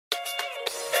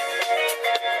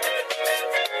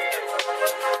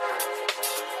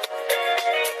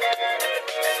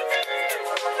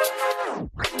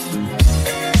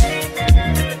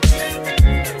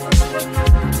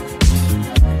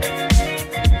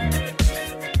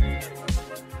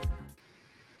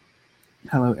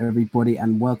Hello, everybody,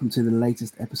 and welcome to the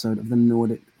latest episode of the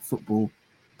Nordic Football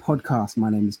Podcast. My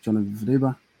name is Jonathan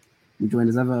Verduba. I'm joined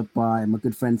as ever by my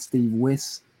good friend Steve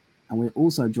Wiss, and we're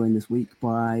also joined this week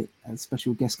by a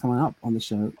special guest coming up on the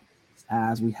show,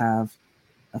 as we have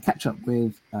a catch-up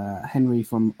with Henry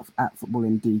from at Football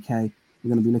in DK.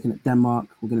 We're going to be looking at Denmark,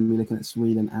 we're going to be looking at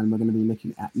Sweden, and we're going to be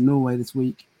looking at Norway this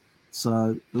week.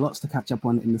 So lots to catch up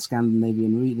on in the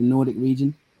Scandinavian the Nordic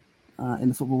region. In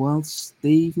the football world.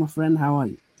 Steve, my friend, how are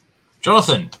you?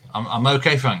 Jonathan, I'm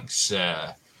okay, thanks.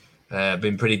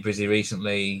 Been pretty busy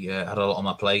recently. Had a lot on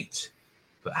my plate,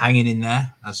 but hanging in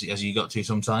there as you got to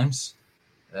sometimes.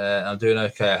 I'm doing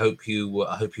okay. I hope you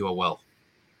are well.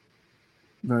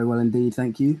 Very well indeed,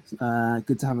 thank you.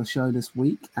 Good to have a show this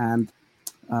week, and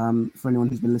for anyone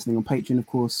who's been listening on Patreon, of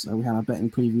course, we had our betting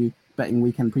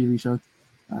weekend preview show,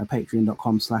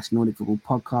 patreon.com/Nordic Football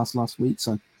Podcast last week.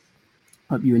 So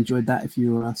hope you enjoyed that if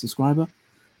you're a subscriber.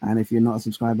 And if you're not a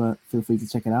subscriber, feel free to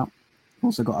check it out.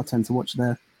 Also got our 10 to watch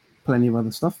there. Plenty of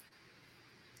other stuff.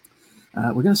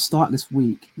 We're going to start this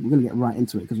week. We're going to get right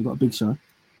into it because we've got a big show.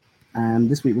 And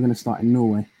this week we're going to start in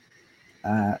Norway.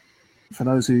 For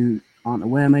those who aren't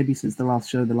aware, maybe since the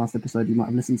last episode you might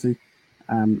have listened to,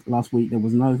 last week there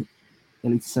was no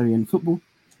Eliteserien football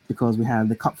because we had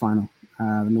the cup final,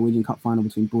 the Norwegian cup final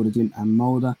between Bodø/Glimt and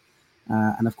Molde.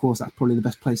 And of course, that's probably the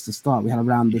best place to start. We had a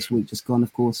round this week just gone,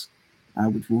 of course,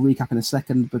 which we'll recap in a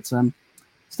second. But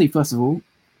Steve, first of all,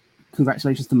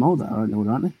 congratulations to Molde,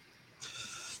 aren't they?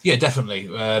 Yeah, definitely.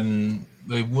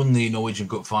 They won the Norwegian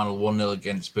Cup final 1-0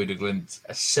 against Bodø/Glimt,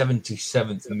 a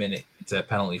 77th minute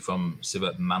penalty from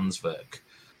Sivert Mannsverk.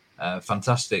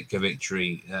 Fantastic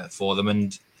victory for them.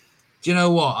 And do you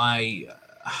know what?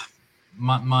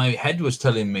 My head was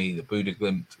telling me that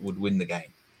Bodø/Glimt would win the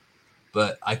game.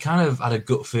 But I kind of had a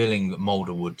gut feeling that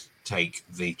Molde would take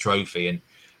the trophy. And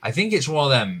I think it's one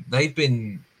of them. They've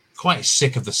been quite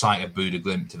sick of the sight of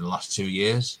Bodø/Glimt in the last 2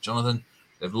 years, Jonathan.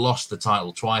 They've lost the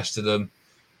title twice to them.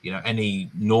 You know,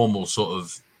 any normal sort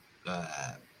of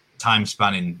time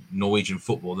span in Norwegian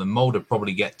football, then Molde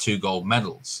probably get 2 gold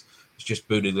medals. It's just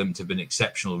Bodø/Glimt have been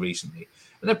exceptional recently.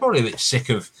 And they're probably a bit sick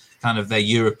of kind of their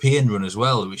European run as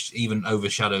well, which even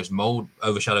overshadowed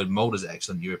Molde's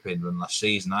excellent European run last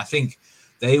season. I think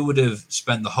they would have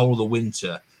spent the whole of the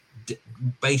winter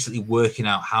basically working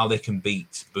out how they can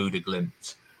beat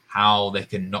Bodø/Glimt, how they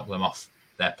can knock them off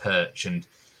their perch. And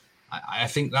I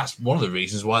think that's one of the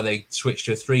reasons why they switched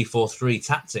to a 3-4-3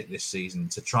 tactic this season,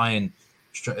 to try and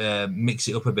mix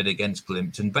it up a bit against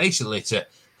Glimt and basically to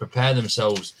prepare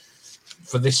themselves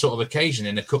for this sort of occasion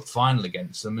in a cup final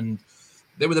against them. And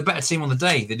they were the better team on the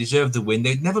day. They deserved the win.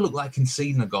 They never looked like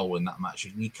conceding a goal in that match.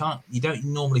 You don't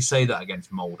normally say that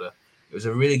against Molde. It was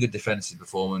a really good defensive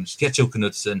performance. Kjetil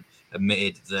Knudsen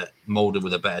admitted that Molde were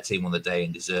the better team on the day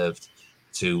and deserved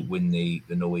to win the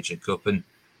Norwegian Cup. And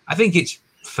I think it's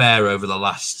fair over the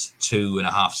last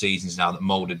 2.5 seasons now that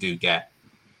Molde do get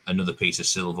another piece of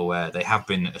silverware. They have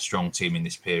been a strong team in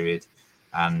this period.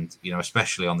 And, you know,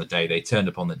 especially on the day, they turned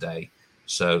up on the day.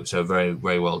 So very,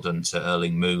 very well done to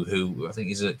Erling Moe, who I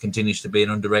think continues to be an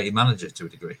underrated manager to a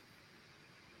degree.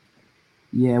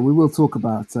 Yeah, we will talk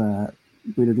about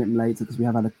Bodø/Glimt later because we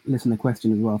have had a listener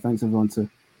question as well. Thanks everyone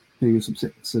who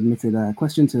submitted a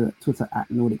question to Twitter at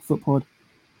Nordic Footpod.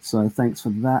 So thanks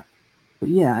for that. But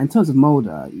yeah, in terms of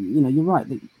Molde, you know, you're right.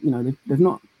 They've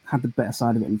not had the better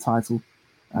side of it in the title.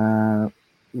 The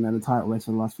title race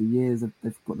for the last few years,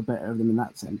 they've got the better of them in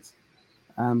that sense.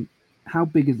 How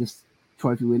big is this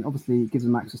trophy win? Obviously, it gives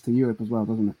them access to Europe as well,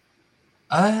 doesn't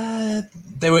it?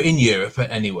 They were in Europe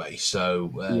anyway, so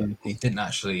it didn't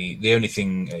actually. The only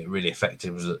thing it really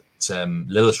affected was that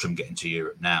Lillestrøm getting to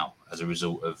Europe now as a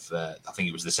result of I think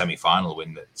it was the semi-final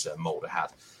win that Molde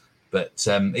had. But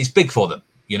it's big for them,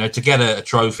 you know, to get a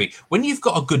trophy when you've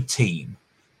got a good team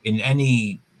in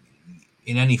any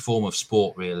form of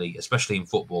sport, really, especially in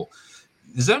football.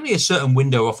 There's only a certain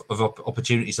window of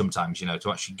opportunity sometimes, you know, to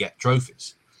actually get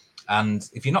trophies. And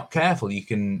if you're not careful, you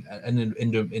can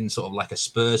end up in sort of like a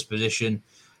Spurs position.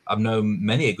 I've known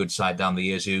many a good side down the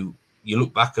years who you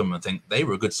look back at them and think they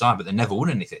were a good side, but they never won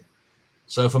anything.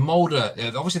 So for Molde,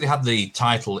 obviously they had the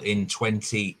title in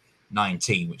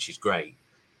 2019, which is great.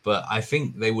 But I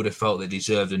think they would have felt they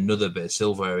deserved another bit of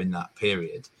silver in that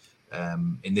period,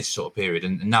 in this sort of period.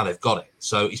 And now they've got it.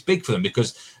 So it's big for them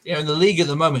because, you know, in the league at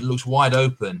the moment, it looks wide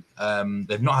open.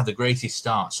 They've not had the greatest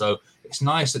start. So it's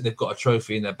nice that they've got a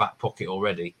trophy in their back pocket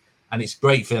already. And it's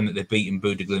great for them that they've beaten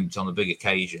Bodø/Glimt on a big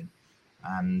occasion.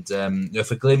 And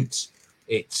for Glimt,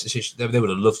 they would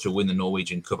have loved to win the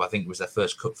Norwegian Cup. I think it was their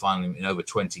first cup final in over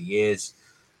 20 years.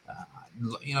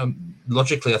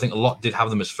 Logically, I think a lot did have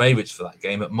them as favourites for that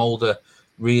game. At Molde,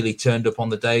 really turned up on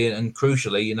the day, and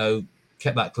crucially,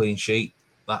 kept that clean sheet.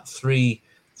 That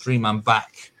three-man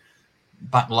back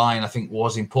line, I think,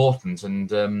 was important.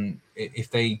 And if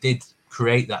they did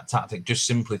create that tactic just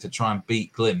simply to try and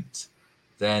beat Glimt,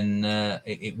 then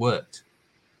it worked.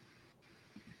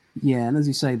 Yeah, and as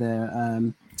you say there,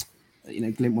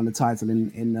 Glimt won the title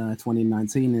in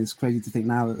 2019. It's crazy to think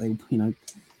now that they,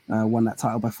 won that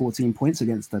title by 14 points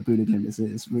against Buda Glimt.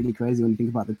 It's really crazy when you think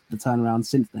about the turnaround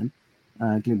since then.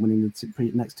 Glimt winning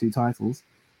the next two titles.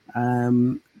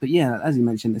 But yeah, as you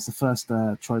mentioned, it's the first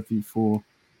trophy for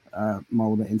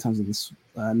Molde in terms of this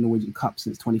Norwegian Cup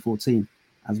since 2014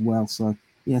 as well. So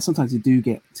yeah, sometimes you do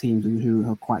get teams who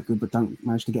are quite good but don't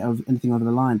manage to get anything over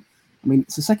the line. I mean,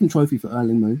 it's the second trophy for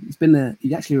Erling Moe.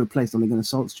 He actually replaced Ole Gunnar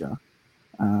Solskjaer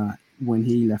when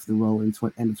he left the role in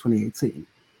end of 2018.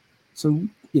 So,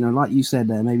 like you said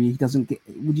there, maybe he doesn't get.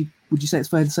 Would you say it's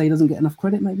fair to say he doesn't get enough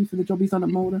credit maybe for the job he's done at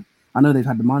Molde? I know they've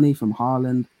had the money from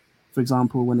Haaland, for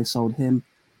example, when they sold him,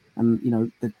 and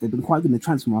they've been quite good in the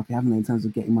transfer market, haven't they, in terms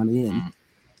of getting money in?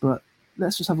 But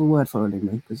let's just have a word for Erling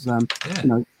Moe, because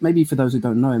maybe for those who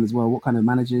don't know him as well, what kind of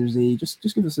manager is he? Just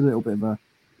give us a little bit of a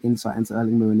insight into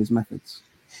Erling Moe and his methods.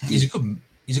 He's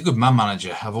a good man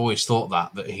manager. I've always thought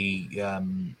that he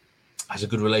has a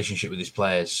good relationship with his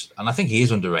players, and I think he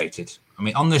is underrated. I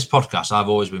mean, on this podcast, I've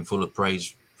always been full of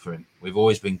praise for him. We've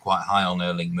always been quite high on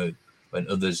Erling Moe when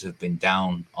others have been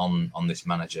down on this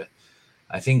manager.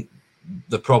 I think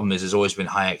the problem is there's always been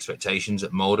high expectations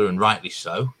at Molde, and rightly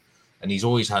so. And he's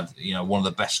always had one of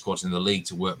the best squads in the league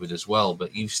to work with as well.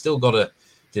 But you've still got to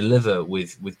deliver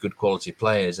with good quality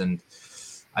players. And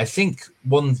I think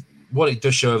what it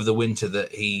does show over the winter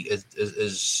that he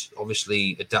has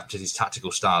obviously adapted his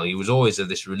tactical style. He was always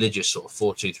this religious sort of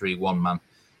 4-2-3-1 man,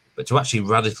 but to actually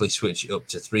radically switch it up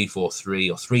to 3-4-3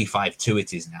 or 3-5-2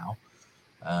 it is now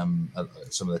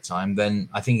some of the time, then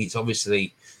I think it's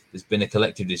obviously there's been a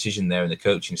collective decision there in the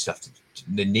coaching staff.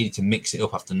 They needed to mix it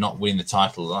up after not winning the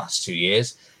title the last 2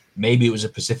 years. Maybe it was a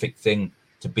specific thing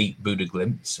to beat Buda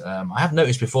Glimt. I have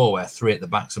noticed before where three at the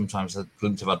back sometimes the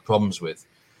Glimt have had problems with.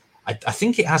 I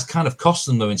think it has kind of cost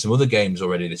them, though, in some other games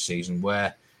already this season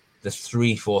where the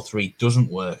 3-4-3 doesn't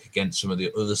work against some of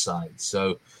the other sides.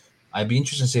 So I'd be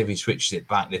interested to see if he switches it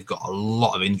back. They've got a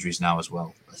lot of injuries now as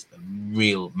well. A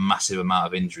real massive amount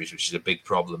of injuries, which is a big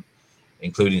problem,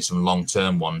 including some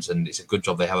long-term ones. And it's a good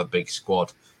job they have a big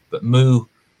squad. But Moe,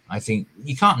 I think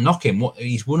you can't knock him.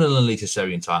 He's won an Elite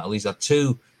Serien title. He's had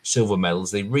 2 silver medals.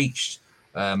 They reached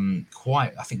I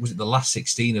think, was it the last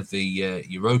 16 of the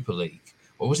Europa League?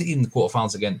 Or was it even the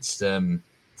quarterfinals against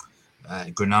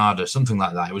Granada, something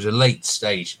like that? It was a late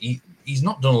stage. He's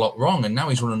not done a lot wrong, and now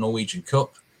he's won a Norwegian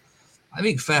Cup. I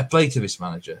think fair play to this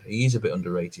manager. He is a bit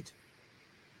underrated.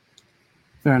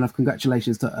 Fair enough.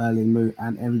 Congratulations to Erling Moe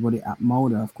and everybody at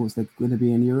Molde. Of course, they're going to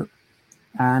be in Europe.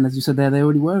 And as you said there, they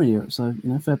already were in Europe. So,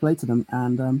 fair play to them.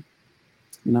 And,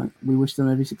 we wish them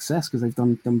every success because they've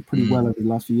done pretty well over the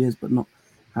last few years, but not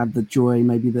had the joy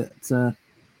maybe that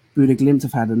Buda Glimt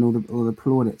have had and all the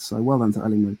plaudits. So well done to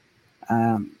Erling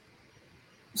Moe.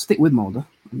 Stick with Molde.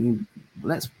 I mean,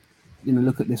 let's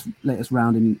look at this latest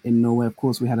round in Norway. Of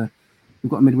course, we've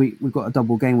got a midweek, we've got a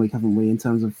double game week, haven't we? In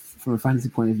terms of from a fantasy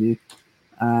point of view,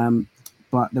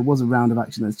 but there was a round of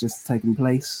action that's just taken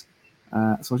place.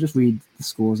 So I'll just read the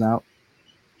scores out.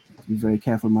 Be very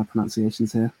careful with my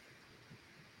pronunciations here.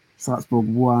 Salzburg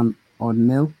 1, Odd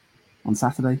 0. On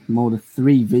Saturday, Molde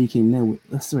 3, Viking 0.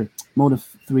 Molde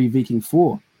 3, Viking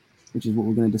 4, which is what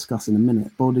we're going to discuss in a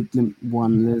minute. Bodø Glimt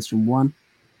 1, Lillestrøm 1.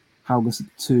 Haugesund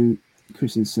 2,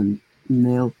 Kristiansand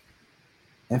 0.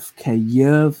 FK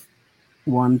Jerv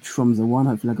 1, Tromsø 1.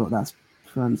 Hopefully I got that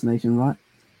pronunciation right.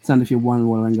 Sandefjord 1,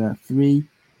 Vålerenga 3.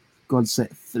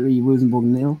 Godset 3, Rosenborg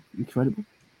 0. Incredible.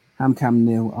 HamKam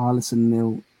 0, Arlesen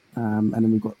 0. And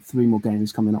then we've got 3 more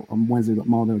games coming up. On Wednesday, we've got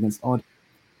Molde against Odd,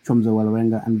 Tromsø,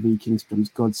 Vålerenga, and Vikingstrøm's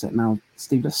Godset. Now,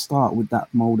 Steve, let's start with that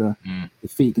Molde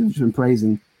defeat, because we've been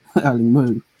praising Erling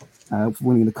Moe for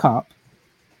winning the cup.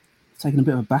 Taking a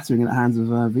bit of a battering at the hands of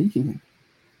Viking.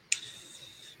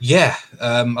 Yeah,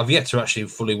 I've yet to actually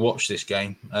fully watch this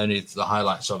game, only the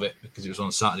highlights of it, because it was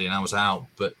on Saturday and I was out.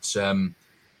 But,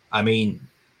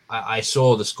 I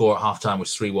saw the score at halftime was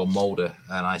 3-1 Molde,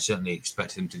 and I certainly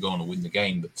expected them to go on and win the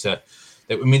game. But,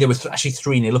 they were actually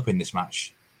 3-0 up in this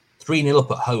match. 3-0 up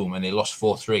at home, and they lost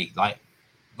 4-3.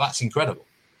 That's incredible.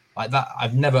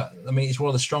 It's one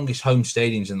of the strongest home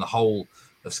stadiums in the whole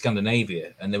of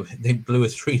Scandinavia, and they blew a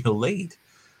 3-0 lead.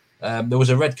 There was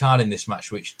a red card in this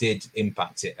match which did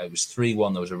impact it. It was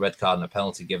 3-1. There was a red card and a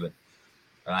penalty given.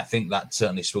 And I think that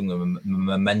certainly swung the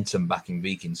momentum back in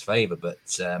Viking's favour. But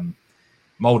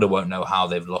Molde won't know how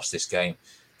they've lost this game.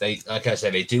 like I say,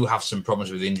 they do have some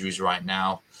problems with injuries right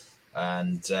now.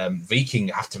 And Viking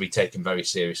have to be taken very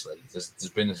seriously. There's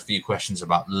been a few questions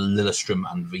about Lillestrøm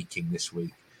and Viking this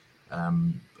week.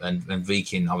 And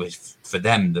Viking, obviously, for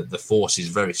them, the force is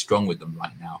very strong with them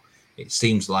right now. It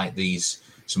seems like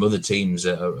some other teams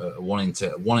are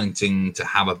wanting to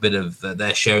have a bit of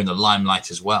their share in the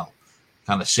limelight as well.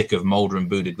 Kind of sick of Molde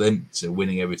and Bodø/Glimt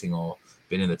winning everything or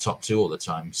being in the top two all the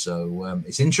time. So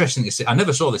it's interesting to see. I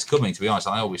never saw this coming, to be honest.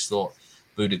 I always thought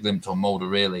Bodø/Glimt or Molde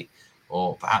really,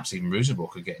 or perhaps even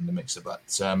Rosenborg could get in the mixer. But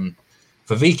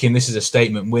for Viking, this is a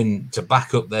statement win to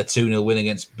back up their 2-0 win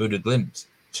against Bodø/Glimt.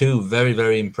 Two very,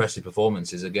 very impressive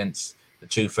performances against the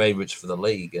two favourites for the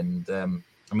league. And,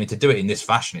 to do it in this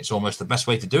fashion, it's almost the best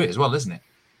way to do it as well, isn't it?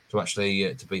 To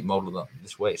actually to beat Molde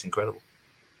this way. It's incredible.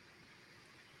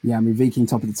 Yeah, Viking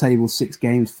top of the table, 6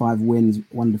 games, 5 wins,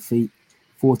 1 defeat,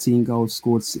 14 goals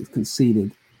scored, 6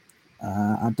 conceded.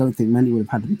 I don't think many would have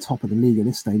had to be top of the league at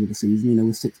this stage of the season,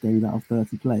 with 6 games out of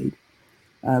 30 played.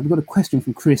 We've got a question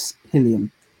from Chris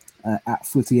Hilliam at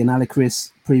Footy. And Ali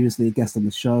Chris, previously a guest on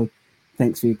the show.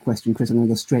 Thanks for your question, Chris. I'm going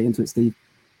to go straight into it, Steve.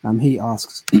 He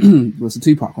asks, well, it's a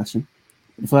 2-part question.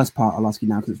 The first part I'll ask you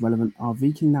now because it's relevant. Are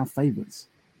Viking now favourites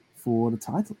for the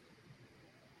title?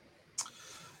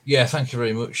 Yeah, thank you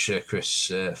very much,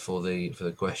 Chris, for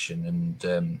the question.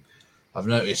 And I've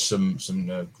noticed some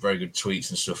very good tweets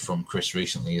and stuff from Chris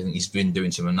recently. I think he's been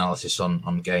doing some analysis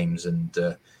on games, and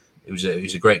he was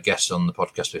a great guest on the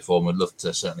podcast before, and we'd love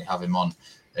to certainly have him on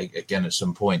again at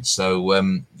some point. So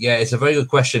it's a very good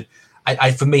question.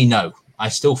 For me, no. I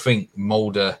still think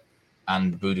Molde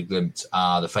and Bodø/Glimt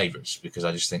are the favourites because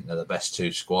I just think they're the best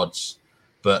 2 squads.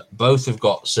 But both have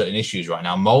got certain issues right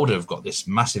now. Molde have got this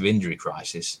massive injury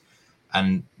crisis,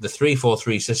 and the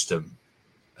 3-4-3 system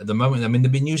at the moment.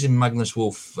 They've been using Magnus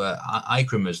Wolf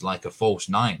Eikrem as like a false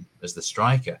 9 as the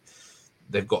striker.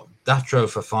 They've got Datro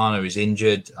Fofana is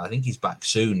injured. I think he's back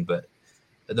soon, but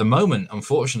at the moment,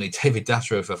 unfortunately, David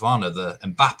Datro Fofana, the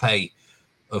Mbappe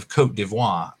of Côte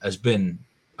d'Ivoire, has been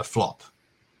a flop.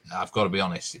 I've got to be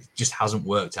honest. It just hasn't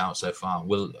worked out so far.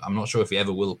 I'm not sure if he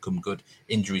ever will come good.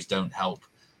 Injuries don't help.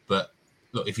 But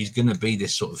look, if he's going to be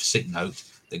this sort of sick note,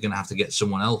 they're going to have to get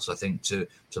someone else, I think, to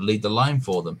lead the line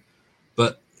for them.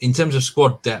 But in terms of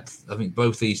squad depth, I think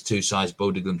both these two sides,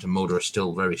 Bodø/Glimt and Molde, are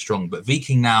still very strong. But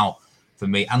Viking now, for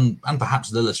me, and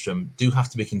perhaps Lillestrøm, do have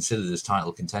to be considered as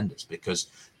title contenders because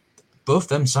both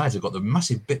them sides have got the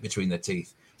massive bit between their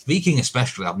teeth. Viking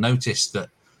especially, I've noticed that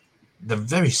they're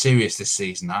very serious this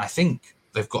season. I think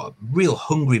they've got a real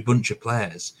hungry bunch of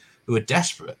players who are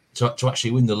desperate to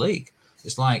actually win the league.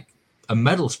 It's like a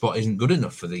medal spot isn't good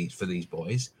enough for these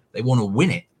boys. They want to win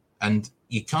it, and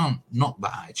you can't knock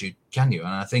that attitude, can you?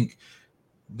 And I think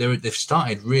they've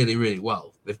started really, really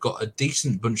well. They've got a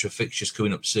decent bunch of fixtures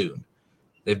coming up soon.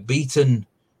 They've beaten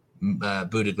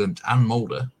Bodø/Glimt and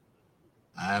Molde,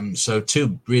 so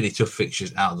 2 really tough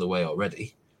fixtures out of the way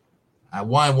already.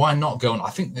 Why not go on? I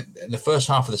think that in the first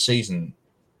half of the season,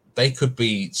 they could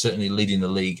be certainly leading the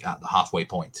league at the halfway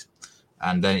point.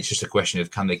 And then it's just a question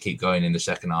of can they keep going in the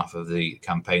second half of the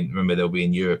campaign? Remember, they'll be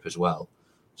in Europe as well.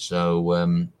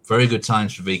 So very good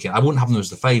times for Viking. I wouldn't have them as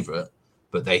the favourite,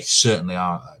 but they certainly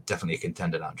are definitely a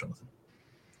contender now, Jonathan.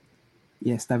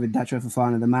 Yes, David Datro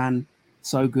Fofana, the man.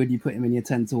 So good you put him in your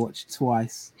 10 to watch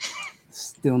twice.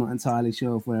 Still not entirely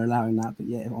sure if we're allowing that, but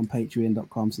yeah, on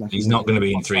patreon.com/. He's not going to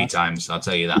be in 3 times, I'll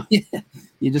tell you that. Yeah.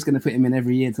 You're just going to put him in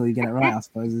every year until you get it right, I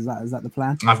suppose. Is that the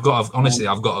plan? I've got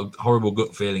a horrible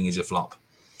gut feeling he's a flop.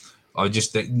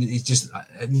 He's just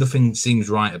nothing seems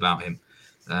right about him.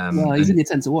 Well, he's in your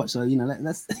 10 to watch, so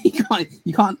let's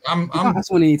you can't have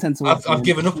someone in your 10 to watch. I've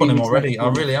given up on him already. I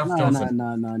really have.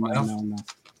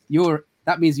 No.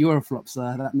 That means you're a flop,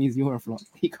 sir. That means you're a flop.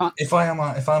 He can't. If I'm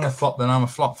a flop, then I'm a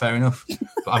flop. Fair enough.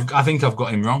 But I think I've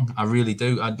got him wrong. I really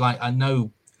do. I know.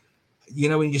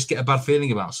 When you just get a bad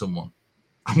feeling about someone,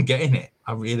 I'm getting it.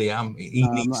 I really am. He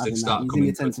needs to start coming.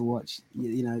 He's in your 10 to watch.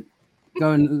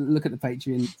 Go and look at the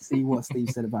Patreon. See what Steve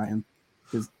said about him,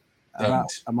 because about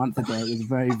a month ago it was a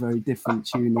very, very different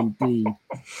tune indeed.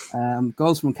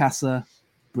 Goals from Kassa,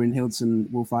 Brynhildsen,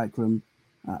 Wolf Eikrem.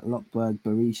 Lockberg,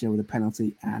 Berisha with a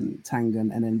penalty, and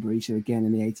Tangen, and then Berisha again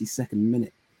in the 82nd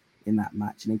minute in that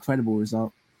match. An incredible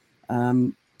result.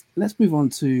 Let's move on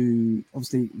to,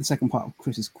 obviously, the second part of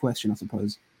Chris's question, I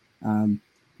suppose.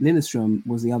 Lillestrøm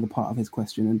was the other part of his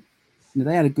question, and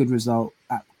they had a good result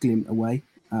at Glimt away.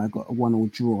 Got a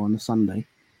 1-1 draw on a Sunday.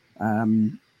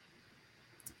 I'll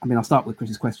start with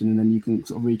Chris's question, and then you can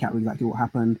sort of recap exactly what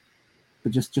happened.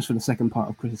 But just for the second part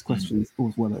of Chris's question, it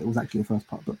was actually the first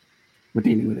part, but we're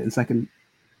dealing with it in a second.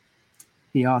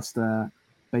 He asked,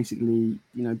 basically,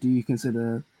 do you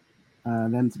consider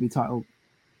them to be titled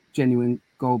genuine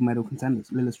gold medal contenders,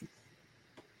 Lillestrøm?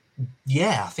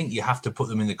 Yeah, I think you have to put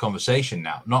them in the conversation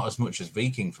now. Not as much as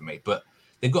Viking for me, but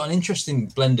they've got an interesting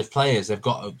blend of players. They've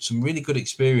got some really good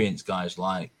experienced guys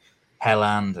like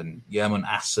Helland and Yerman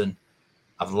Assen.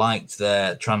 I've liked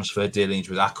their transfer dealings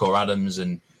with Akor Adams,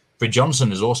 and Frid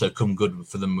Johnson has also come good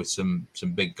for them with some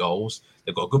big goals.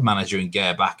 They've got a good manager in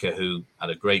Geir Bakker, who had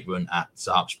a great run at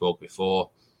Sarpsborg before.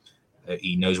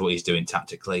 He knows what he's doing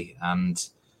tactically, and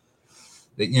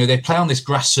they play on this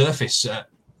grass surface at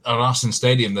Assen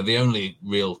Stadium. They're the only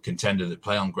real contender that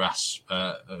play on grass,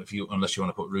 unless you want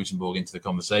to put Rosenborg into the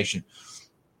conversation.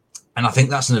 And I think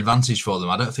that's an advantage for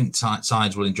them. I don't think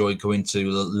sides will enjoy going to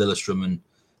Lillestrøm and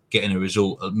getting a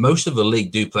result. Most of the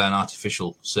league do play on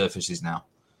artificial surfaces now.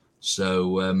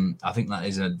 So I think that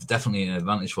is definitely an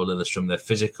advantage for Lillestrøm. They're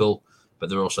physical, but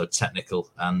they're also technical.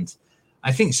 And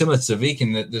I think similar to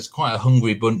Viking, that there's quite a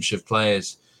hungry bunch of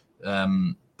players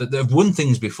that they've won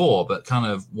things before, but kind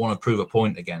of want to prove a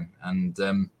point again. And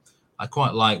I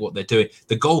quite like what they're doing.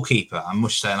 The goalkeeper, I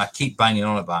must say, and I keep banging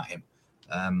on about him,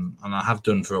 and I have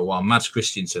done for a while, Mads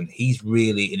Christiansen, he's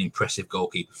really an impressive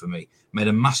goalkeeper for me. Made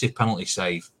a massive penalty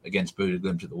save against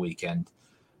Bodø/Glimt at the weekend.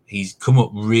 He's come up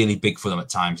really big for them at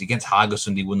times. Against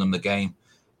Haugesund, he won them the game.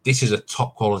 This is a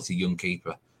top quality young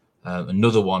keeper.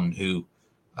 Another one who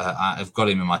I've got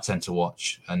him in my 10 to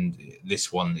watch, and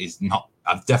this one is not.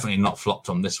 I've definitely not flopped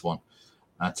on this one.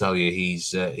 I tell you,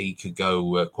 he could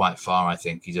go quite far. I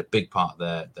think he's a big part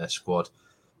of their squad.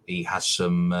 He has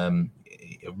some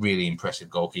a really impressive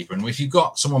goalkeeper, and if you've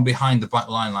got someone behind the back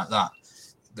line like that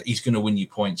he's going to win you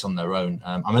points on their own.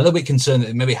 I'm a little bit concerned that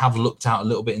they maybe have looked out a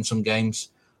little bit in some games.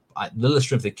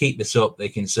 Lillestrøm, if they keep this up, they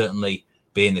can certainly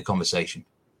be in the conversation.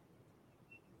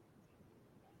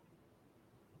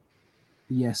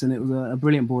 Yes, and it was a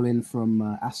brilliant ball in from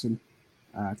Assen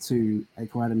to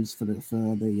Akor Adams for the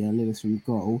Lillestrøm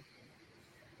goal.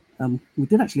 We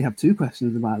did actually have two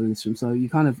questions about Lillestrøm, so you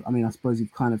kind of, I suppose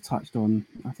you've kind of touched on.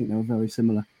 I think they were very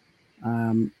similar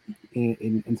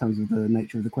in terms of the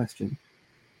nature of the question.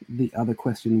 The other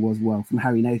question was, from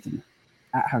Harry Nathan,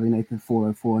 at Harry Nathan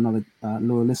 404, another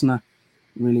loyal listener.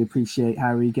 Really appreciate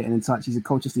Harry getting in touch. He's a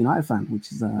Colchester United fan,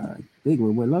 which is big.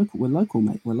 We're local,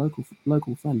 mate. We're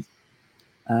local friends.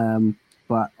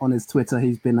 But on his Twitter,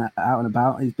 he's been out and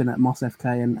about. He's been at Moss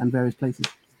FK and various places.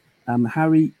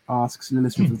 Harry asks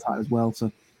Lillestrøm for the title as well,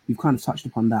 so you've kind of touched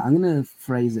upon that. I'm going to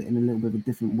phrase it in a little bit of a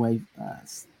different way,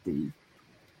 Steve.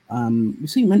 We've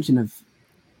seen mention of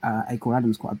Akor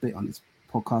Adams quite a bit on this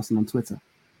podcast and on Twitter.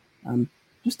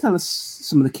 Just tell us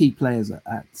some of the key players at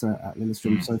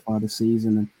Lillestrøm so far this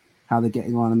season and how they're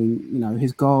getting on.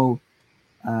 His goal,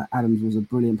 Adams, was a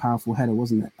brilliant, powerful header,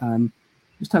 wasn't it?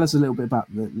 Just tell us a little bit about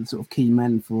the sort of key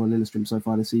men for Lillestrøm so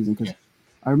far this season, because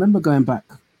I remember going back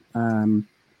a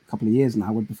couple of years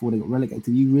now, before they got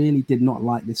relegated, you really did not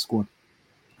like this squad.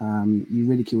 You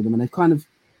ridiculed them, and they've kind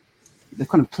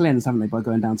of cleansed, haven't they, by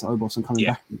going down to Obos and coming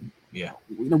back. Yeah.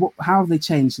 How have they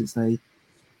changed since they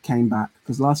came back?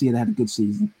 Because last year they had a good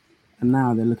season, and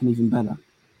now they're looking even better.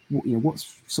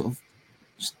 What's sort of,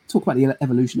 just talk about the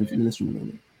evolution of Lillestrøm a little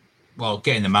bit. Well,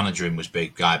 getting the manager in was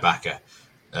big. Guy Bakker,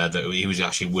 that he was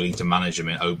actually willing to manage them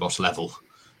at Obos level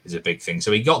is a big thing.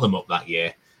 So he got them up that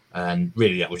year, and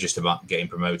really that was just about getting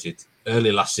promoted.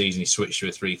 Early last season, he switched to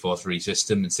a 3-4-3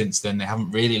 system, and since then they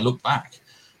haven't really looked back.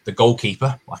 The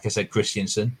goalkeeper, like I said,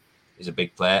 Christiansen, is a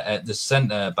big player. The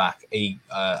centre back, Igo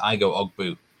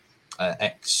Ogbu,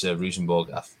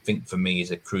 ex-Rosenborg, I think for me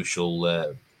is a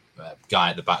crucial guy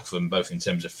at the back for them, both in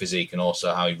terms of physique and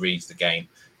also how he reads the game,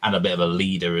 and a bit of a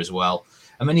leader as well.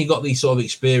 And then you've got these sort of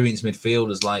experienced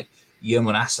midfielders like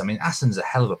Yerman Assen. Assen's a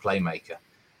hell of a playmaker.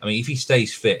 If he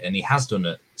stays fit, and he has done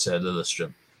it to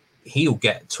Lillestrøm, he'll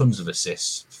get tons of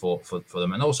assists for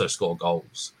them and also score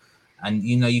goals. And,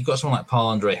 you've got someone like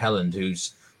Paul-André Helland,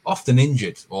 who's often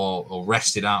injured or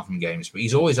rested out from games, but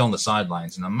he's always on the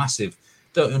sidelines, and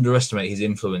don't underestimate his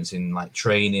influence in like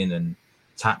training and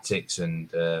tactics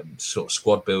and sort of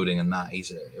squad building and that.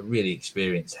 He's a really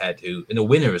experienced head and a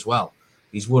winner as well.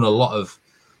 He's won a lot of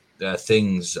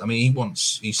things.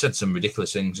 He said some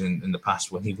ridiculous things in the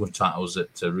past when he won titles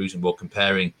at Rosenborg,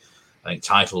 comparing, I think,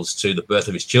 titles to the birth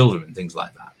of his children and things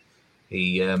like that.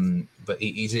 But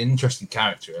he's an interesting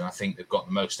character, and I think they've got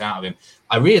the most out of him.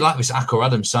 I really like this Akor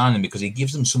Adams signing because he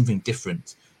gives them something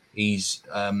different. He's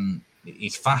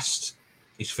fast,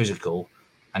 he's physical,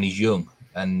 and he's young,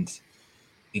 and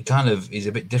he kind of is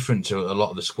a bit different to a lot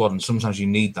of the squad. And sometimes you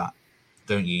need that,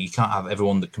 don't you? You can't have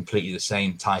everyone completely the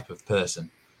same type of person.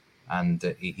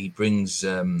 and he brings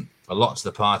a lot to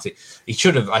the party. I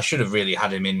should have really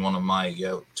had him in one of my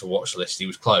to watch lists. He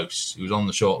was close. He was on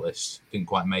the short list. Didn't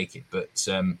quite make it, but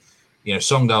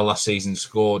Songdal last season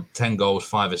scored 10 goals,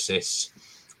 5 assists.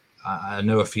 I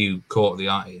know a few caught the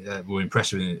eye, were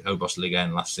impressed with the Obos League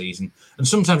N last season. And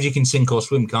sometimes you can sink or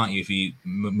swim, can't you, if you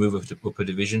move up a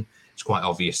division? It's quite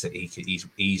obvious that he's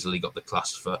easily got the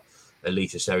class for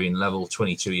Eliteserien level.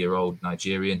 22-year-old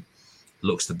Nigerian.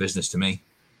 Looks the business to me.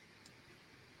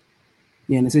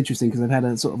 Yeah, and it's interesting because they've had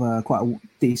a sort of quite a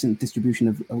decent distribution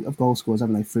of goal scorers,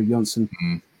 haven't they? Frid Jonsson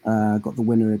got the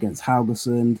winner against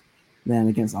Haugesund. Then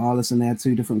against Arlesen, they had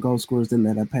 2 different goal scorers, didn't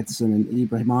they? They had Pettersson and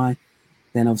Ibrahimai.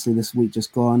 Then obviously this week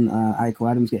just gone,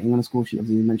 Aiko Adams getting on a score sheet.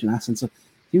 Obviously you mentioned Assen. So it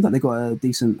seems like they've got a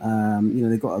decent,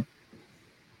 they've got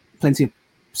plenty of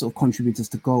sort of contributors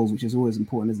to goals, which is always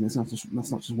important, isn't it?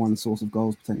 That's not just one source of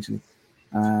goals potentially,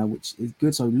 which is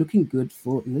good. So looking good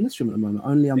for Lillestrøm at the moment.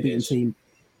 Only unbeaten team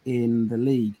in the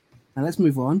league. Now let's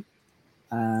move on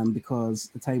because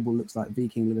the table looks like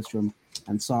Viking, Lillestrøm,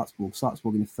 and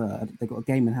Sarpsborg in the third. They've got a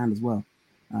game in hand as well.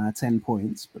 10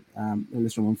 points, but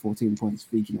Lillestrøm on 14 points,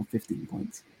 Viking on 15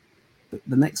 points. But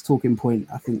the next talking point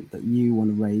I think that you want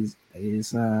to raise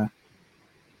is a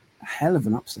hell of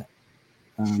an upset.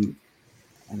 And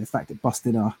in fact, it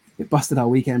busted our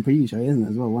weekend preview show, isn't it,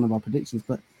 as well? One of our predictions.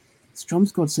 But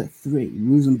Strømsgodset 3,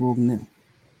 Rosenborg 0.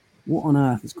 What on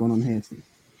earth has gone on here, Steve?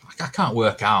 I can't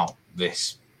work out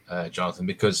this, Jonathan,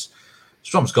 because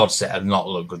Strømsgodset have not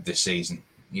looked good this season.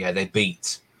 Yeah, they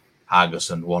beat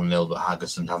Haugesund 1-0, but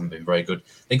Haugesund haven't been very good.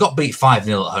 They got beat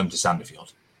 5-0 at home to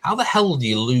Sandefjord. How the hell do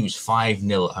you lose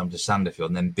 5-0 at home to Sandefjord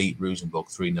and then beat Rosenborg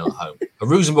 3-0 at home? A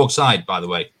Rosenborg side, by the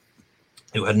way,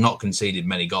 who had not conceded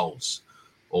many goals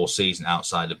all season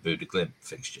outside of Bodø Glimt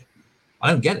fixture.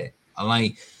 I don't get it. I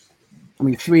mean,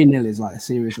 3-0 is like a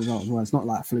serious result as well. It's not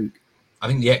like a fluke. I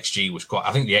think the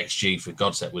XG for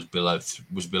Godset was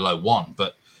below 1.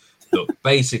 But look,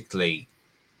 basically,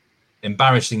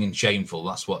 embarrassing and shameful.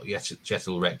 That's what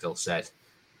Kjetil Rekdal said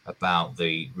about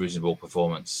the Rosenborg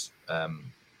performance,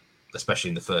 especially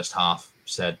in the first half.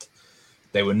 Said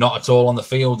they were not at all on the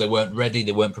field. They weren't ready.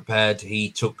 They weren't prepared.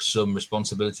 He took some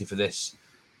responsibility for this.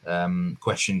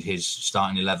 Questioned his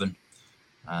starting 11,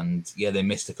 and they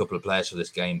missed a couple of players for this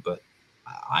game. But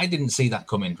I didn't see that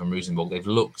coming from Rosenborg. They've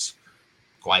looked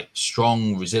quite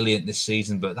strong, resilient this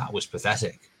season, but that was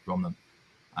pathetic from them.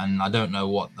 And I don't know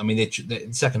what... I mean, the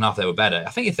second half, they were better. I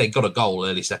think if they got a goal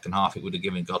early second half, it would have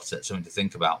given Godset something to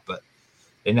think about, but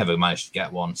they never managed to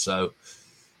get one. So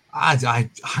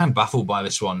I'm baffled by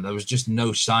this one. There was just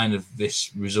no sign of this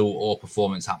result or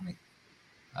performance happening.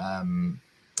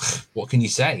 What can you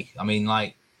say? I mean,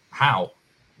 how?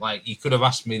 You could have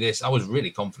asked me this. I was really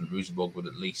confident Rosenborg would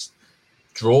at least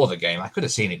draw the game. I could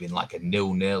have seen it being like a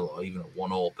 0-0 or even a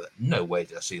 1-1, but no way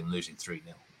did I see them losing 3-0.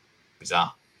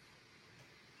 Bizarre.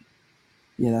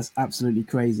 Yeah, that's absolutely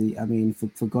crazy. I mean,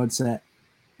 for Godset,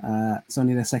 it's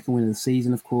only their second win of the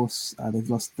season, of course. They've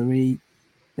lost 3.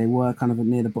 They were kind of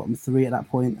near the bottom 3 at that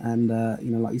point. And,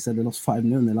 like you said, they lost 5-0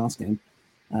 in their last game.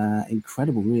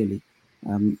 Incredible, really.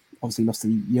 Obviously lost to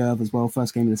Jerv as well,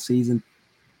 first game of the season.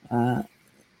 Are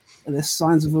there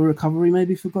signs of a recovery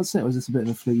maybe for Godset, or is this a bit of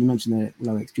a fluke? You mentioned their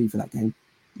low XG for that game.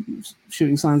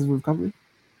 Shooting signs of a recovery?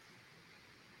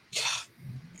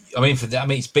 I mean,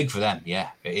 it's big for them. Yeah,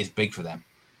 it is big for them.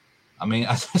 I mean,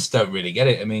 I just don't really get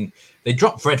it. I mean, they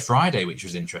dropped Fred Friday, which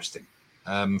was interesting.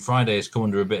 Friday has come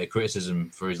under a bit of criticism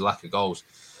for his lack of goals.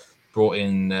 Brought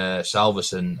in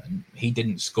Salverson, and he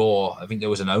didn't score. I think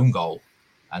there was an own goal.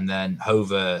 And then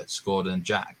Hover scored and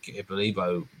Jack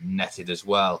Ibilibo netted as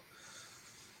well.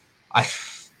 I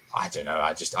don't know.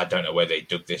 I don't know where they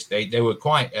dug this. They were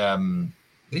quite...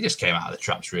 they just came out of the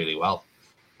traps really well.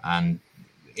 And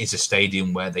it's a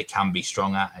stadium where they can be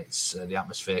strong at. It's the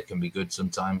atmosphere can be good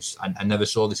sometimes. I never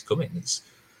saw this coming.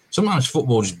 Sometimes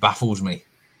football just baffles me,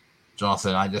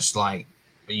 Jonathan. I just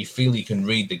you feel you can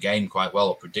read the game quite well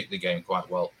or predict the game quite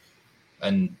well.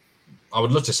 And I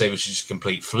would love to say it was just a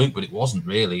complete fluke, but it wasn't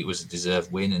really. It was a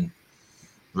deserved win, and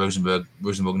Rosenborg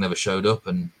never showed up.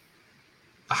 And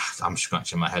I'm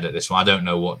scratching my head at this one. I don't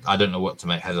know what to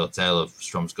make head or tail of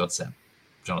Strømsgodset,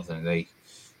 Jonathan.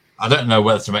 I don't know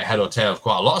whether to make head or tail of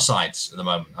quite a lot of sides at the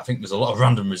moment. I think there's a lot of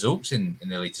random results in the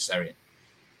Eliteserien.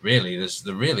 Really,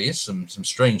 there really is some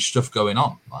strange stuff going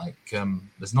on.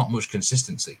 There's not much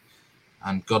consistency,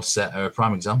 and Godset are a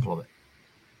prime example of it.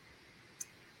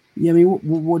 Yeah, I mean,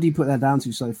 what do you put that down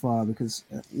to so far? Because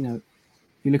if you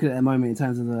look at it at the moment in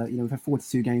terms of we've had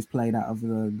 42 games played out of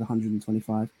the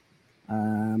 125,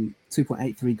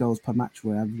 2.83 goals per match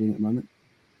we're averaging at the moment.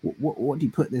 What do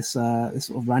you put this sort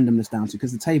of randomness down to?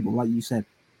 Because the table, like you said,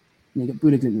 You got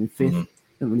Bodø/Glimt in fifth.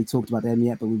 Haven't really talked about them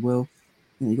yet, but we will.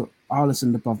 You got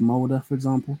Arlesund above Molde, for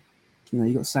example.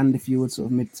 You got Sandefjord sort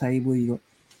of mid-table. You got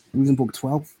Rosenborg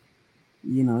 12th.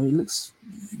 It looks,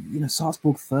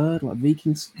 Salzburg third, like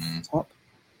Vikings top.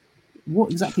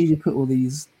 What exactly do you put all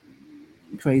these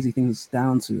crazy things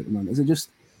down to at the moment? Is it just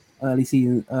early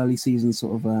season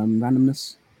sort of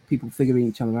randomness, people figuring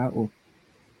each other out, or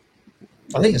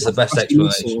I think it's the best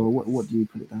explanation. Or what do you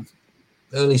put it down to?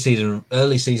 Early season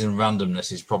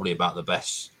randomness is probably about the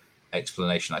best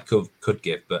explanation I could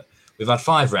give. But we've had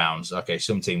 5 rounds. Okay,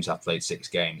 some teams have played 6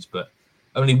 games, but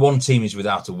only one team is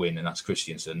without a win, and that's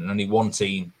Kristiansand, and only one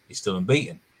team is still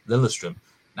unbeaten, Lillestrøm.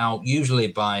 Now, usually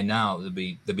by now there'd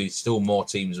be still more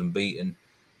teams unbeaten,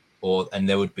 and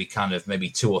there would be kind of maybe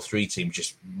 2 or 3 teams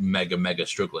just mega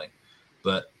struggling.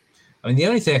 But I mean, the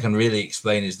only thing I can really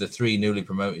explain is the 3 newly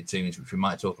promoted teams, which we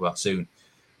might talk about soon.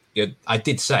 I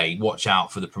did say watch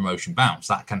out for the promotion bounce.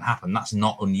 That can happen. That's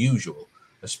not unusual,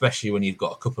 especially when you've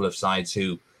got a couple of sides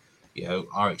who,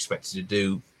 are expected to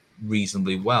do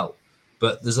reasonably well.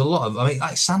 But there's a lot of, like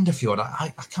Sandefjord,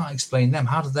 I can't explain them.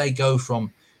 How did they go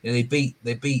from, they beat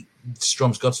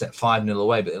Strømsgodset 5-0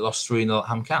 away, but they lost 3-0 at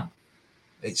HamKam.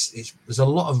 There's a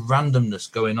lot of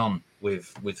randomness going on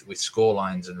with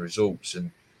scorelines and results, and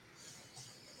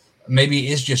maybe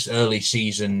it is just early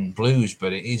season blues,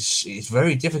 but it's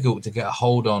very difficult to get a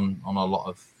hold on a lot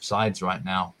of sides right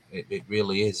now. It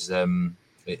really is.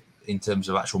 In terms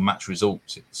of actual match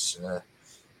results,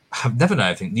 I've never known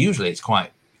anything. Usually it's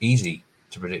quite easy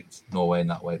to predict Norway in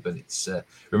that way, but it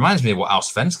reminds me of what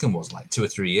Allsvenskan was like 2 or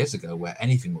 3 years ago, where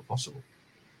anything was possible.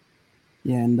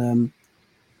 Yeah, and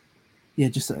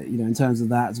just in terms of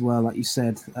that as well, like you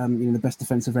said, the best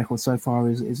defensive record so far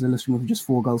is Lillestrøm with just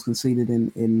 4 goals conceded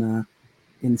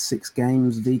in 6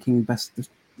 games. Viking best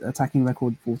attacking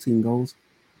record, 14 goals.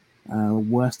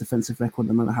 Worst defensive record at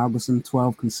the moment, Haugesund,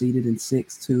 12 conceded in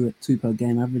 6, 2 per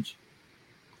game average.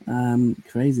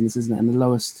 Craziness, isn't it? And the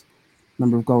lowest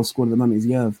number of goals scored at the moment is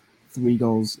Jerv, 3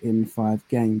 goals in 5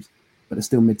 games, but they're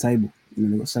still mid-table.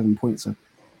 They've got 7 points, so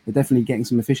they're definitely getting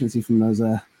some efficiency from those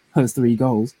 3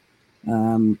 goals.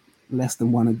 Less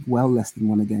than one a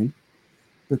game.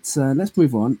 But let's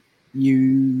move on.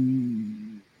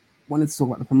 You wanted to talk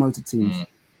about the promoted teams.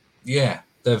 Yeah,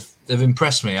 they've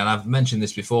impressed me, and I've mentioned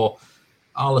this before.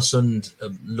 Arlesund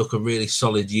look a really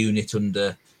solid unit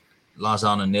under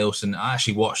Lars-Arne Nielsen. I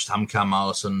actually watched HamKam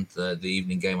Arlesund, the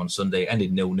evening game on Sunday. It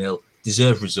ended 0-0.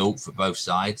 Deserved result for both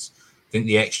sides. I think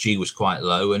the XG was quite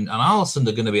low, and Arlesund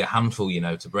are going to be a handful,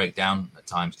 to break down at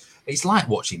times. It's like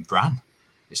watching Brann.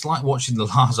 It's like watching the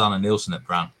Lars-Arne Nielsen at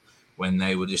Brann, when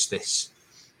they were just this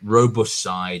robust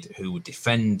side who would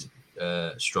defend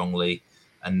strongly,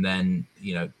 and then,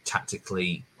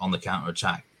 tactically on the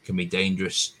counter-attack can be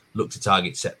dangerous, look to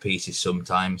target set pieces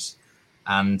sometimes.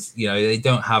 And, they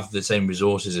don't have the same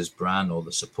resources as Brann, or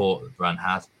the support that Brann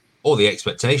had, or the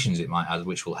expectations it might have,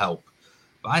 which will help.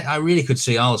 But I really could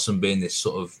see Arlesund being this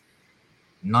sort of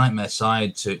nightmare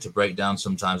side to break down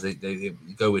sometimes. They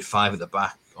go with 5 at the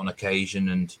back on occasion,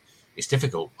 and it's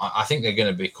difficult. I think they're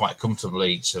going to be quite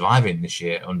comfortably surviving this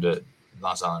year under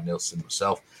Lars-Arne Nielsen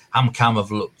himself. HamKam have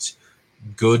looked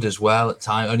good as well at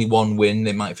times. Only 1 win.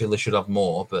 They might feel they should have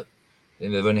more, but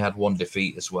they've only had 1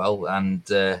 defeat as well. And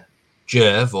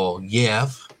Jerv, or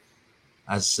Jerv,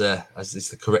 as is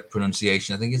the correct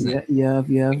pronunciation, I think, isn't it? Yeah.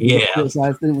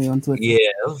 Didn't we, on Twitter?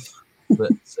 Jerv.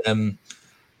 But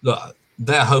look,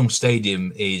 their home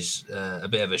stadium is a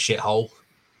bit of a shithole,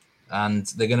 and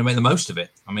they're going to make the most of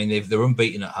it. I mean, they're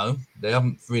unbeaten at home. They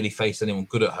haven't really faced anyone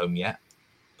good at home yet.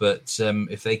 But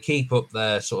if they keep up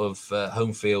their sort of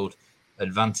home field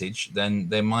advantage, then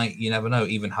they might, you never know,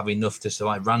 even have enough to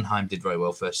survive. Ranheim did very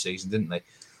well first season, didn't they?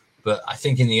 But I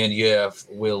think in the end, Jerv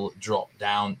will drop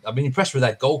down. I've been impressed with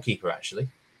their goalkeeper, actually.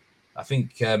 I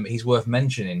think he's worth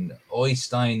mentioning.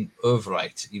 Øystein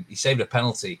Øvrecht. He saved a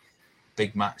penalty,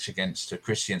 big match against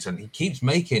Kristiansand. He keeps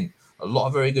making a lot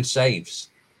of very good saves.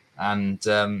 And,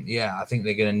 I think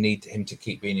they're going to need him to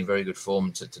keep being in very good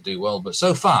form to do well. But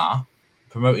so far,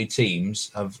 promoted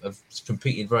teams have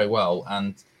competed very well.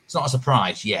 And it's not a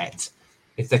surprise yet.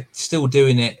 If they're still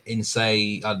doing it in,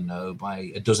 say, I don't know,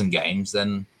 by a dozen games,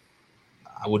 then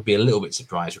I would be a little bit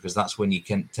surprised, because that's when you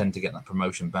can tend to get that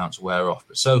promotion bounce wear off.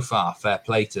 But so far, fair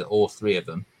play to all 3 of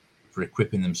them for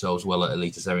equipping themselves well at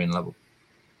Eliteserien level.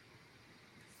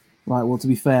 Right, well, to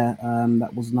be fair,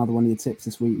 that was another one of your tips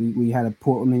this week. We had a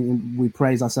poor, we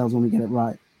praise ourselves when we get it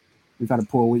right. We've had a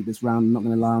poor week this round, I'm not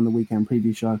going to lie, on the weekend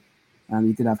preview show.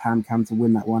 You did have HamKam to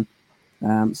win that one.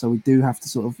 So we do have to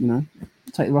sort of,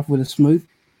 take the rough with a smooth.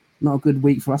 Not a good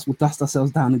week for us. We'll dust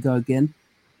ourselves down and go again.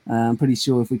 I'm pretty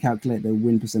sure if we calculate the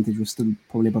win percentage, we're still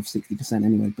probably above 60%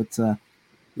 anyway. But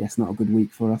yeah, it's not a good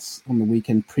week for us on the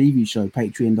weekend preview show,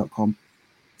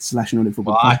 patreon.com/Nordic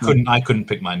Football Well, Podcast. I couldn't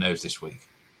pick my nose this week.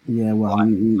 Yeah, well,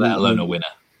 let alone a winner.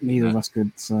 Neither of us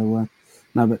could. So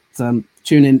no, but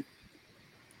tune in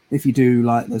if you do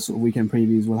like the sort of weekend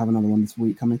previews. We'll have another one this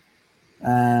week coming.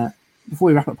 Before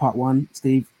we wrap up part one,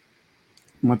 Steve,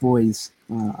 my boys,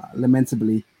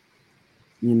 lamentably,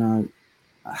 you know,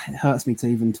 it hurts me to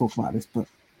even talk about this, but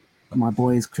my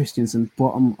boys, Christiansen,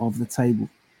 bottom of the table.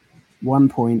 1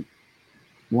 point,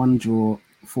 1 draw,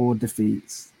 4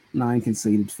 defeats, 9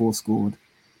 conceded, 4 scored.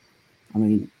 I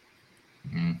mean,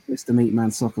 Mr.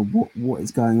 Meatman Soccer, what is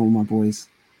going on, my boys?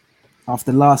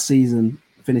 After last season,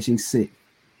 finishing 6th,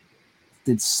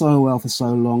 did so well for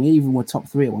so long, even were top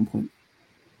 3 at one point.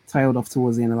 Tailed off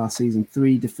towards the end of last season,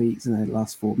 3 defeats in their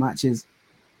last 4 matches,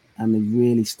 and they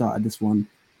really started this one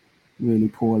really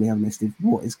poorly, haven't they, Steve?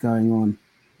 What is going on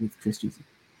with Christiansen?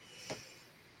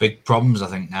 Big problems, I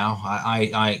think, now.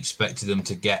 I expected them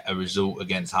to get a result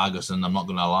against Haugesund, I'm not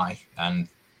going to lie, and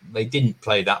they didn't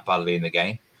play that badly in the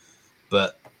game.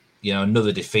 But, you know,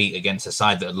 another defeat against a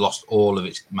side that had lost all of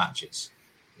its matches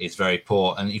is very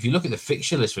poor. And if you look at the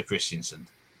fixture list for Christiansen,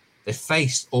 they've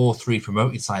faced all 3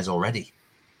 promoted sides already.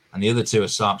 And the other 2 are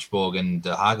Sarpsborg and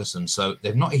Haugesund. So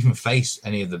they've not even faced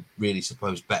any of the really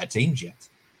supposed better teams yet.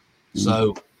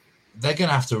 So they're going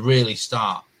to have to really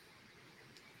start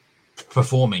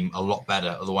performing a lot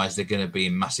better. Otherwise, they're going to be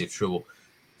in massive trouble.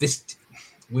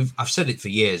 I've said it for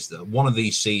years that one of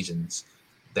these seasons,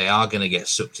 they are going to get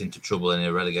sucked into trouble in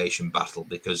a relegation battle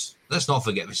because let's not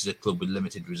forget this is a club with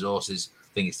limited resources.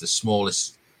 I think it's the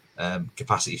smallest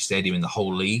capacity stadium in the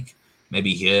whole league.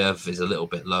 Maybe Jerv is a little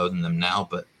bit lower than them now,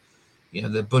 but you know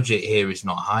the budget here is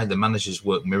not high. The managers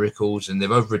work miracles and they've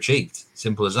overachieved.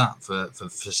 Simple as that for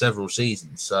several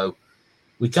seasons. So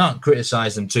we can't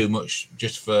criticize them too much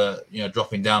just for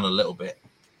dropping down a little bit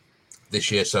this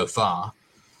year so far.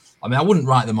 I mean, I wouldn't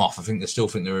write them off. I still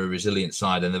think they're a resilient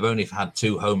side, and they've only had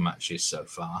 2 home matches so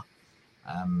far,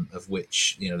 of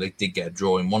which they did get a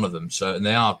draw in one of them. So, and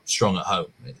they are strong at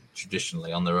home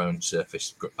traditionally on their own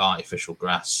surface, artificial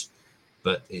grass.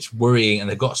 But it's worrying, and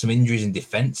they've got some injuries in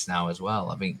defence now as well.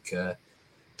 I think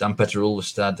Dan Petter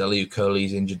Ulvestad, Eliu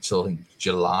Kohli's injured till I think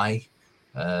July.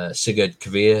 Sigurd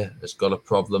Kvir has got a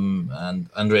problem, and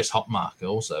Andreas Hopmark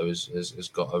also has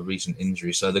got a recent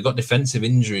injury. So they've got defensive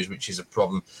injuries, which is a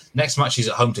problem. Next match is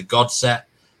at home to Godset.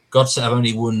 Godset have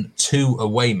only won 2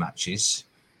 away matches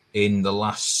in the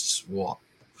last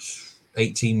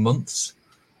 18 months.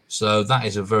 So that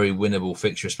is a very winnable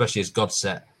fixture, especially as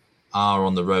Godset are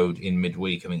on the road in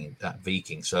midweek. I mean, at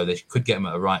Viking, so they could get them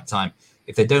at the right time.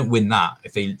 If they don't win that,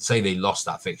 if they say they lost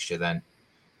that fixture, then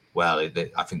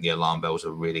I think the alarm bells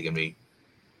are really going to be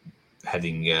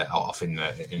heading off in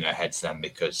their heads then,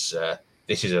 because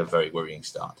this is a very worrying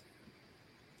start.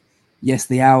 Yes,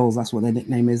 the Owls. That's what their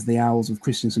nickname is. The Owls of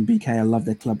Christiansen BK. I love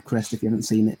their club crest. If you haven't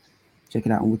seen it, check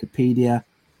it out on Wikipedia.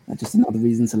 Just another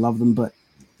reason to love them. But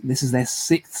this is their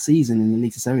 6th season in the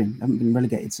Eliteserien. They haven't been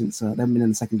relegated since. They haven't been in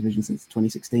the 2nd division since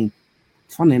 2016.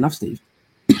 Funnily enough, Steve.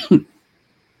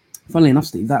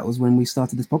 That was when we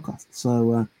started this podcast.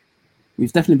 So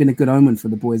we've definitely been a good omen for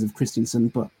the boys of Christiansen.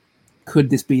 But could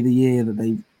this be the year that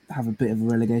they have a bit of a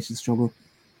relegation struggle?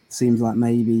 Seems like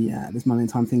maybe at this moment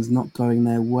in time things not going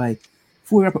their way.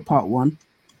 Before we wrap up part 1,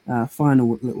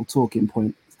 final little talking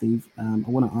point, Steve. I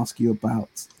want to ask you about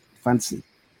fantasy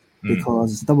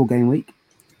because it's a double game week.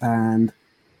 And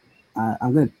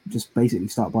I'm going to just basically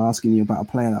start by asking you about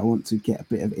a player that I want to get a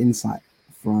bit of insight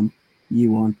from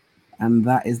you on. And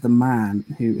that is the man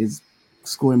who is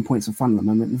scoring points for fun at the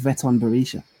moment, Veton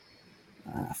Berisha.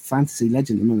 Fantasy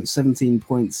legend at the moment, 17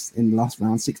 points in the last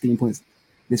round, 16 points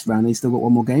this round. He's still got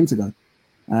 1 more game to go.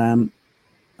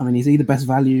 I mean, is he the best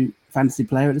value fantasy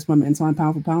player at this moment in time,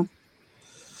 pound for pound?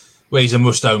 Well, he's a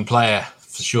must-own player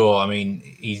for sure. I mean,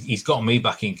 he's got me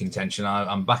back in contention.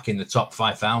 I'm back in the top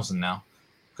 5,000 now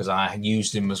because I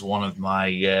used him as one of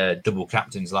my double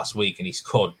captains last week, and he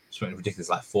scored something ridiculous,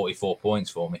 like 44 points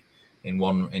for me in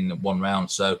one round.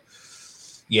 So,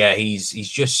 yeah, he's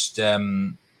just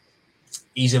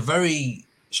he's a very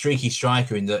streaky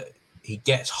striker in that he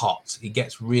gets hot. He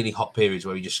gets really hot periods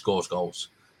where he just scores goals,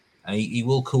 and he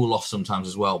will cool off sometimes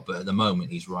as well. But at the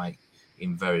moment, he's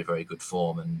in very, very good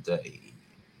form, and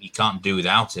you can't do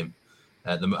without him.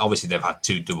 Obviously, they've had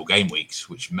 2 double game weeks,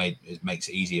 which makes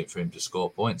it easier for him to score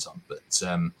points on. But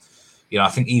I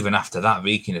think even after that,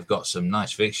 Viking have got some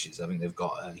nice fixtures. I think they've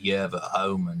got Jerv at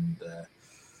home and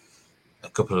a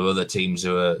couple of other teams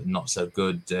who are not so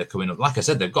good coming up. Like I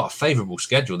said, they've got a favourable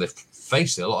schedule. They've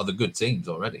faced a lot of the good teams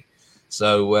already.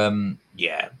 So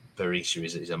Berisha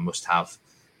is a must-have.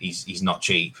 He's not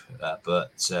cheap,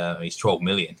 but he's 12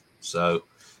 million. So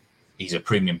he's a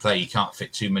premium player. You can't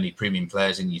fit too many premium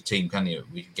players in your team, can you?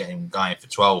 We can get him guy for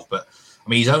 12, but I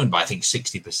mean, he's owned by I think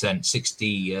 60%.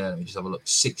 60. Let me just have a look.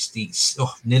 60.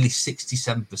 Nearly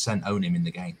 67% own him in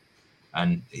the game,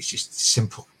 and it's just a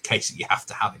simple case that you have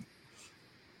to have him.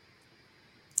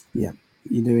 Yeah,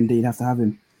 you do indeed have to have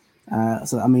him.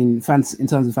 So I mean, in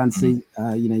terms of fantasy,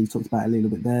 you talked about it a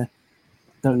little bit there.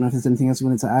 Don't know if there's anything else you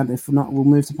wanted to add. If not, we'll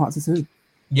move to part 2.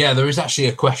 Yeah, there is actually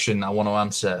a question I want to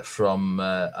answer from,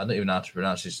 I don't even know how to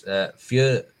pronounce this,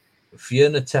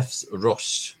 Fjernatefs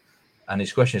Rust. And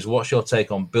his question is, what's your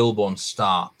take on Billborn's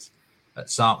start at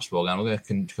Sarpsborg? And we're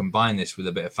going to combine this with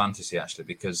a bit of fantasy, actually,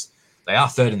 because they are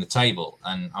third in the table.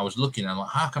 And I was looking, and I'm like,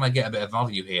 how can I get a bit of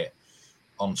value here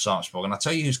on Sarpsborg? And I'll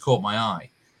tell you who's caught my eye,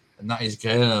 and that is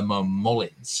Guillermo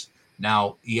Mullins.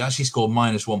 Now, he actually scored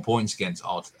 -1 points against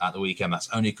Odd at the weekend. That's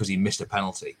only because he missed a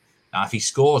penalty. Now, if he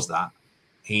scores that,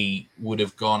 he would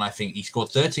have gone, I think, he scored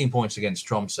 13 points against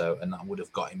Tromsø, and that would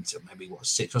have got him to maybe,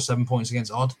 6 or 7 points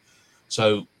against Odd.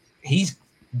 So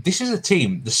this is a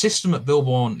team, the system that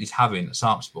Billborn is having at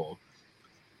Sarpsborg,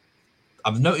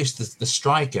 I've noticed the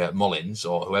striker, Mullins,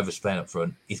 or whoever's playing up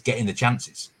front, is getting the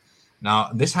chances.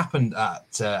 Now, this happened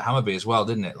at Hammarby as well,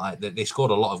 didn't it? Like, they scored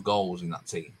a lot of goals in that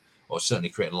team, or certainly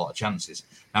created a lot of chances.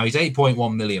 Now, he's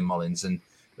 8.1 million, Mullins, and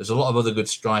there's a lot of other good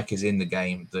strikers in the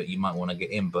game that you might want to get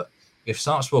in. But if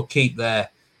Sarpsborg keep their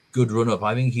good run-up,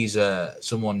 I think he's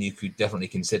someone you could definitely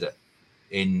consider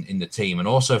in the team. And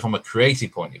also from a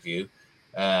creative point of view,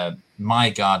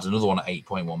 Mygaard's another one at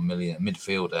 8.1 million, a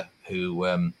midfielder who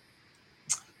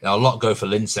a lot go for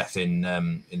Linseth in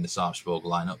the Sarpsborg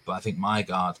lineup, but I think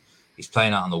Mygaard, he's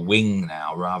playing out on the wing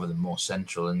now rather than more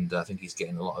central, and I think he's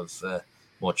getting a lot of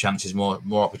more chances,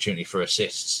 more opportunity for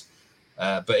assists.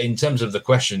 But in terms of the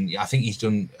question, I think he's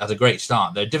had a great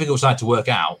start. They're a difficult side to work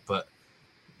out, but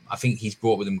I think he's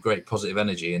brought with him great positive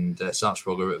energy, and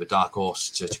Sarpsborg are a bit of a dark horse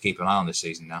to keep an eye on this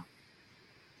season now.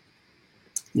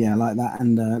 Yeah, I like that.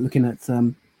 And looking at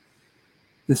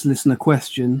this listener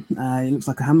question, he looks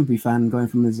like a Hammarby fan going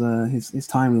from his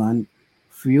timeline.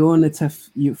 Fjernatefs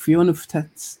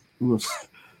Rust.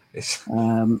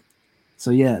 So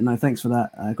yeah, no, thanks for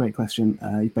that. Great question.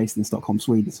 He's based in Stockholm,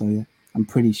 Sweden. So yeah, I'm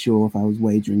pretty sure if I was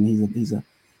wagering, he's a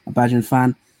Badger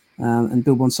fan. And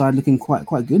Billborn's side looking quite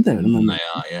good there at the moment.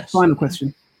 They are, yes. Final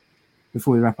question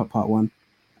before we wrap up part 1.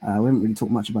 We haven't really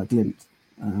talked much about Glimt.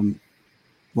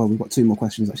 Well, we've got 2 more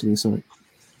questions actually. Sorry.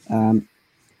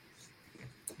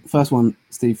 First one,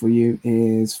 Steve, for you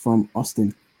is from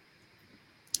Austin.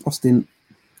 Austin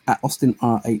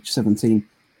RH17.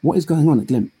 What is going on at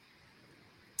Glimt?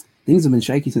 Things have been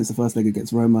shaky since the first leg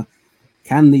against Roma.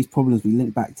 Can these problems be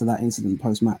linked back to that incident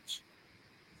post-match?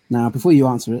 Now, before you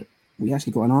answer it, we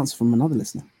actually got an answer from another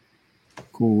listener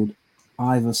called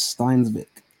Ivor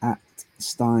Steinsvik at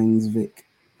Steinsvik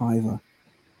Ivor.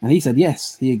 And he said,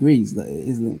 yes, he agrees that it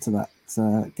is linked to that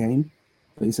game.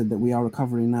 But he said that we are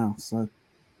recovering now. So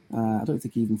I don't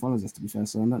think he even follows us, to be fair.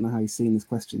 So I don't know how he's seen this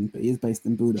question, but he is based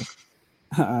in Buda.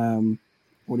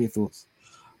 What are your thoughts?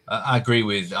 I agree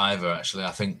with Ivor, actually.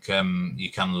 I think you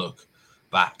can look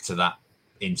back to that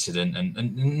incident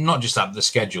and not just that, the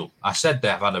schedule. I said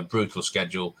they've had a brutal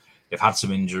schedule. They've had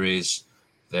some injuries.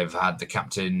 They've had the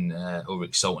captain,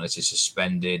 Ulrik Saltnes, is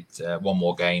suspended. One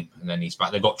more game, and then he's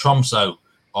back. They've got Tromsø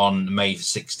on May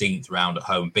 16th round at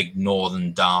home, big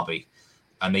northern derby.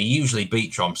 And they usually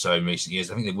beat Tromsø in recent years.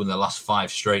 I think they've won the last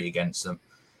 5 straight against them.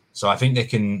 So I think they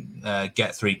can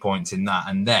get 3 points in that.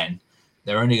 And then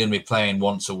they're only going to be playing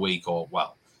once a week, or,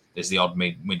 well, there's the odd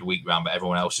midweek round, but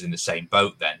everyone else is in the same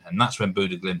boat then. And that's when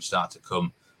Buda Glimt start to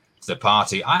come to the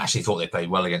party. I actually thought they played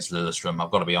well against Lillestrøm. I've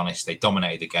got to be honest. They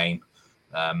dominated the game.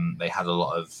 They had a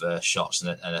lot of shots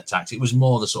and attacks. It was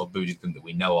more the sort of Buda Glimt that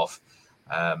we know of.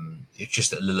 It's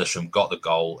just that Lillestrøm got the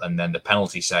goal, and then the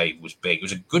penalty save was big. It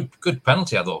was a good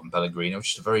penalty, I thought, from Pellegrino. It was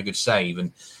just a very good save.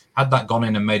 And had that gone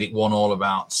in and made it 1-1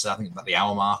 about the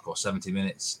hour mark or 70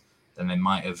 minutes, then they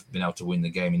might have been able to win the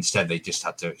game. Instead, they just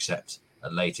had to accept a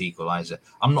late equaliser.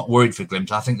 I'm not worried for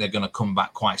Glimt. I think they're going to come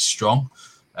back quite strong.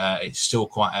 It's still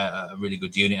quite a really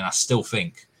good unit, and I still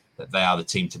think that they are the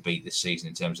team to beat this season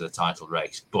in terms of the title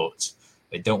race. But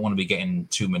they don't want to be getting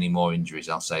too many more injuries,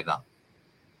 I'll say that.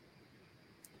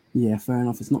 Yeah, fair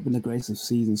enough. It's not been the greatest of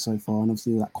seasons so far, and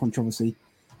obviously that controversy.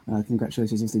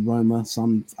 Congratulations, obviously, Roma.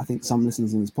 I think some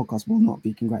listeners on this podcast will not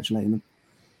be congratulating them,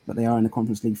 but they are in the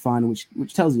Conference League final,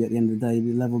 which tells you at the end of the day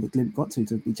the level that Glimt got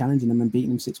to be challenging them and beating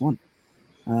them 6-1.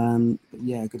 But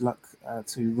yeah, good luck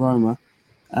to Roma.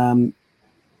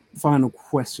 final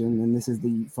question, and this is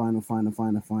the final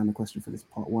question for this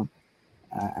part one.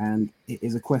 And it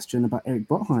is a question about Eric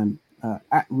Botheim.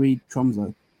 At Reed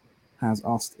Tromso has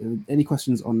asked any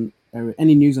questions on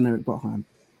any news on Eric Botheim.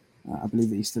 I believe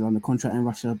that he's still under contract in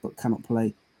Russia but cannot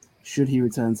play. Should he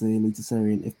return to the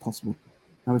Eliteserien if possible?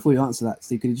 Now, before you answer that,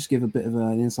 Steve, could you just give a bit of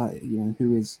an insight?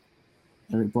 Who is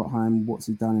Eric Botheim? What's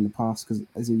he done in the past? Because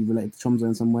is he related to Tromso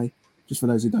in some way? Just for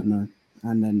those who don't know,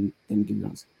 and then give your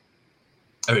answer.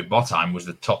 Eric Botheim was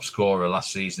the top scorer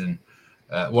last season,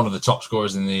 one of the top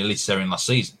scorers in the Eliteserien last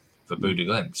season for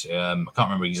Bodø/Glimt. I can't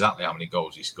remember exactly how many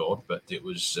goals he scored, but it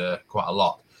was quite a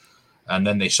lot. And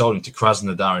then they sold him to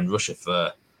Krasnodar in Russia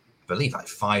for, I believe, like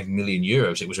 5 million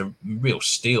euros. It was a real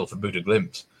steal for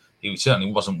Bodø/Glimt. He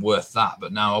certainly wasn't worth that.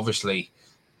 But now, obviously,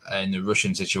 in the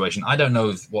Russian situation, I don't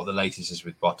know what the latest is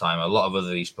with Botheim. A lot of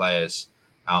these players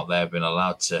out there have been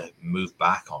allowed to move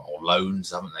back on or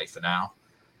loans, haven't they, for now?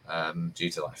 Due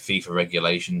to like FIFA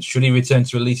regulations. Should he return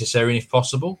to Eliteserien if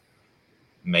possible?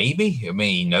 Maybe. I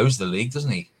mean, he knows the league,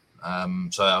 doesn't he?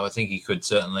 So I think he could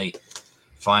certainly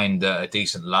find a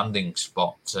decent landing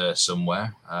spot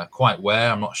somewhere. Quite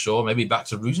where, I'm not sure. Maybe back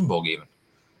to Rosenborg even.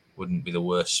 Wouldn't be the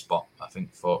worst spot, I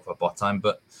think, for Botheim.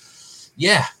 But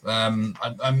yeah, I'm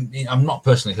not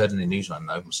personally heard any news on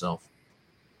that myself.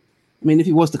 I mean, if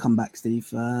he was to come back,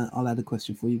 Steve, I'll add a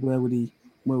question for you. Where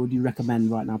would you recommend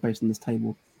right now, based on this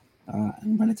table,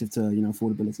 and relative to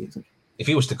affordability, etc.? If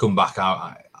he was to come back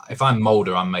out, if I'm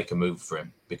Mulder, I'd make a move for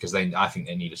him because I think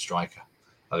they need a striker.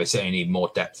 They certainly need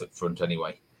more depth up front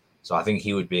anyway. So I think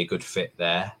he would be a good fit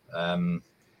there.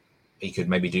 He could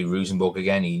maybe do Rosenborg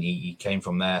again. He came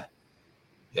from their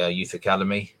youth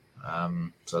academy,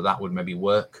 so that would maybe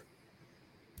work.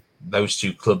 Those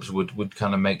two clubs would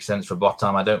kind of make sense for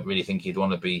Botheim. I don't really think he'd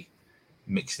want to be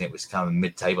mixing it with kind of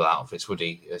mid-table outfits, would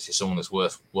he? It's someone that's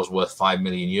was worth 5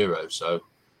 million euros, so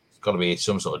it's got to be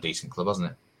some sort of decent club,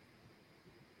 hasn't it?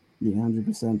 Yeah,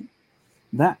 100%.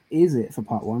 That is it for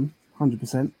part one.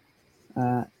 100%.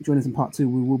 Join us in part two.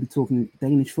 We will be talking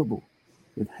Danish football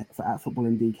for At Football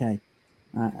in DK,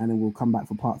 and then we'll come back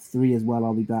for part three as well.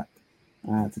 I'll be back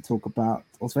to talk about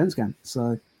Allsvenskan.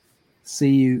 So see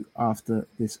you after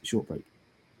this short break.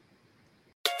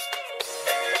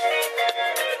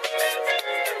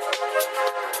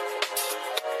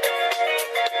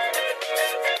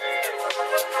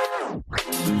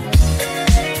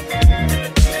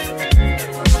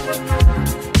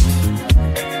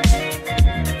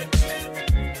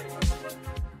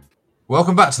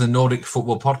 Welcome back to the Nordic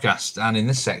Football Podcast, and in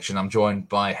this section I'm joined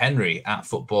by Henry at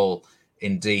Football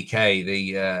in DK.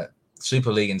 The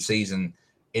Super League season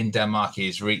in Denmark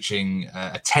is reaching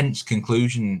a tense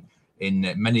conclusion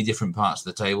in many different parts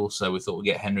of the table, so we thought we'd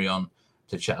get Henry on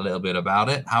to chat a little bit about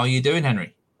it. How are you doing,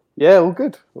 Henry? Yeah, all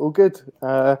good.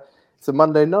 It's a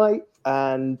Monday night,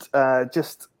 and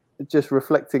just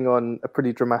reflecting on a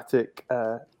pretty dramatic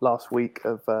last week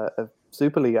of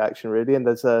Super League action, really, and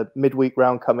there's a midweek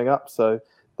round coming up, so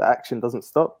the action doesn't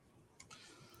stop.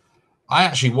 I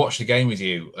actually watched the game with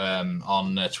you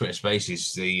on Twitter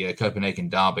Spaces, the Copenhagen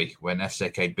derby, when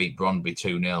FCK beat Brøndby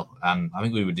 2-0, and I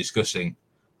think we were discussing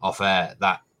off air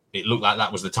that it looked like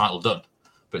that was the title done.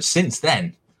 But since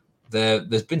then,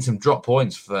 there's been some drop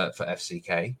points for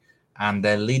FCK, and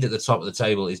their lead at the top of the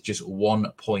table is just 1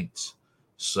 point.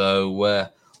 So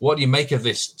what do you make of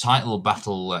this title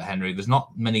battle, Henry? There's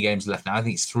not many games left now. I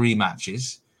think it's 3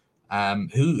 matches. Who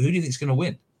do you think is going to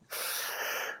win?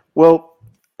 Well,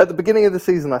 at the beginning of the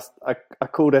season, I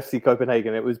called FC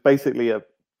Copenhagen. It was basically a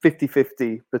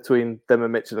 50-50 between them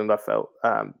and Midtjylland, I felt.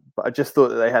 But I just thought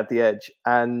that they had the edge.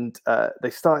 And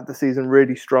they started the season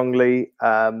really strongly.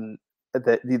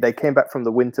 They came back from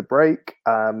the winter break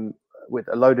with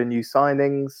a load of new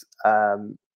signings.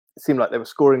 It seemed like they were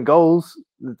scoring goals.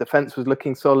 The defence was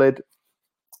looking solid.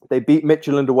 They beat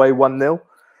Midtjylland away 1-0.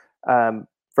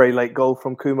 Very late goal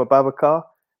from Kuma Babacar.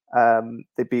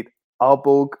 They beat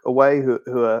Aalborg away,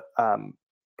 who are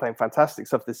playing fantastic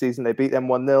stuff this season. They beat them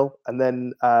 1-0. And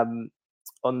then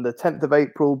on the 10th of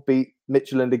April, beat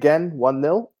Midtjylland again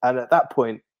 1-0. And at that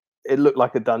point, it looked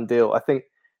like a done deal. I think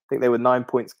they were 9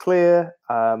 points clear.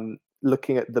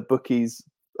 Looking at the bookies'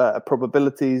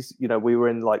 probabilities, we were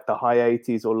in like the high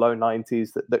 80s or low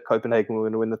 90s that Copenhagen were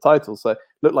going to win the title. So it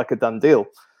looked like a done deal.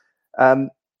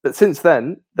 But since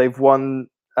then, they've won,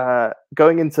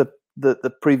 going into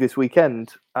the previous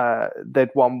weekend, they'd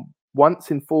won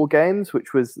once in 4 games,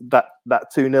 which was that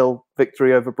 2-0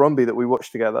 victory over Brøndby that we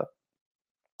watched together.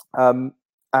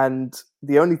 And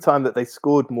the only time that they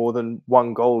scored more than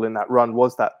 1 goal in that run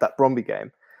was that Brøndby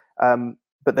game.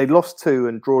 But they lost 2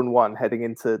 and drawn 1 heading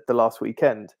into the last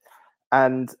weekend.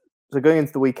 And going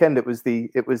into the weekend, it was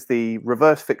the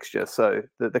reverse fixture. So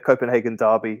the Copenhagen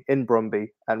derby in Brøndby,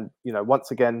 and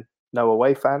once again, no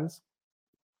away fans.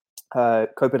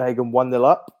 Copenhagen 1-0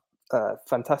 up.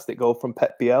 Fantastic goal from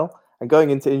Pep Biel. And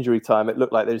going into injury time, it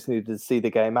looked like they just needed to see the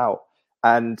game out.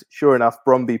 And sure enough,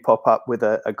 Brøndby pop up with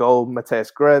a goal.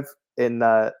 Mathias Greve in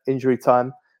injury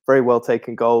time, very well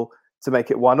taken goal to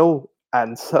make it 1-1.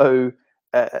 And so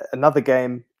another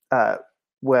game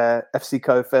where FC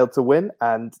Co failed to win,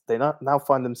 and they now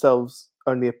find themselves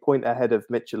only a point ahead of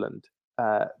Midtjylland,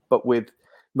 but with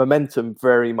momentum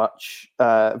very much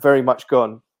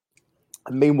gone.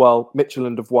 And meanwhile,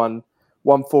 Midtjylland have won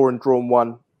 1-4 and drawn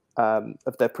 1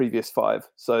 of their previous 5,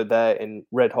 so they're in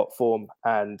red hot form.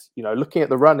 And looking at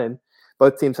the run-in,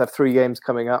 both teams have 3 games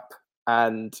coming up,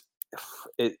 and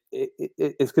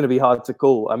it's going to be hard to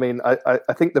call. I mean,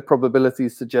 I think the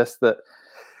probabilities suggest that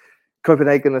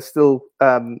Copenhagen are still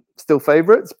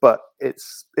favourites, but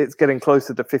it's getting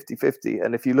closer to 50-50.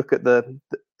 And if you look at the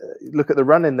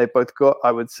run-in they've both got,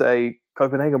 I would say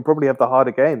Copenhagen probably have the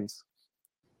harder games.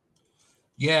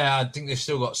 Yeah, I think they've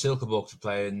still got Silkeborg to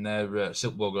play, and they're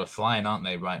Silkeborg are flying, aren't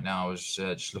they, right now? I was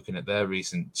just looking at their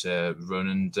recent run,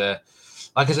 and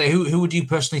like I say, who would you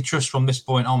personally trust from this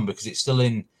point on? Because it's still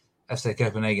in FC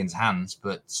Copenhagen's hands,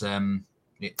 but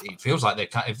it feels like they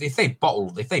can't. If they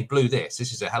blew this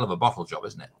is a hell of a bottle job,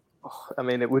 isn't it? I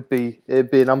mean, it'd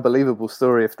be an unbelievable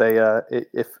story if they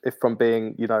if from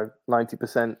being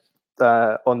 90%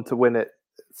 on to win it,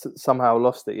 somehow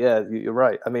lost it. Yeah, you're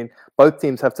right. I mean, both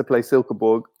teams have to play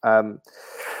Silkeborg.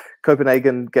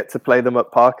 Copenhagen get to play them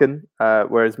at Parken,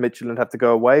 whereas Midtjylland have to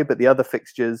go away. But the other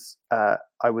fixtures,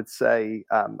 I would say,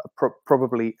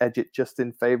 probably edge it just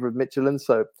in favour of Midtjylland.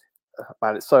 So,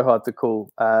 man, it's so hard to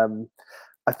call.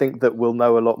 I think that we'll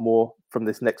know a lot more from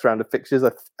this next round of fixtures.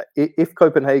 If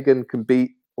Copenhagen can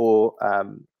beat or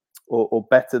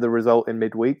better the result in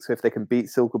midweek, so if they can beat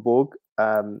Silkeborg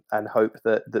and hope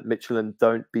that Midtjylland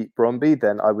don't beat Brøndby,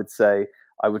 then I would say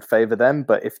I would favour them.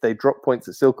 But if they drop points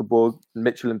at Silkeborg and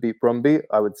Midtjylland beat Brøndby,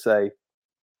 I would say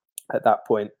at that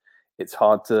point it's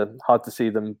hard to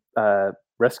see them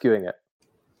rescuing it.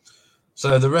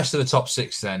 So the rest of the top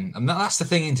 6 then, and that's the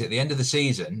thing, isn't it? At the end of the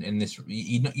season, in this,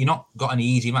 you're not got any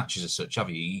easy matches as such, have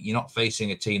you? You're not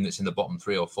facing a team that's in the bottom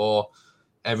 3 or 4.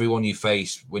 Everyone you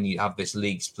face when you have this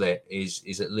league split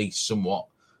is at least somewhat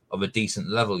of a decent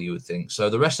level, you would think. So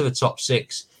the rest of the top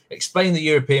 6, explain the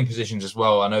European positions as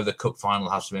well. I know the cup final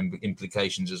has some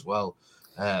implications as well,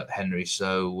 Henry.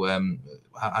 So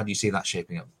how do you see that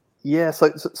shaping up? Yeah,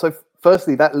 so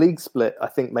firstly, that league split I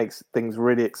think makes things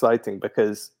really exciting,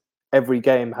 because every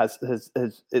game has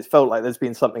it felt like there's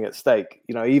been something at stake.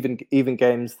 Even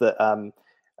games that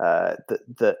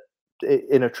that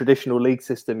in a traditional league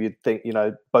system you'd think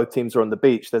both teams are on the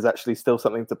beach. There's actually still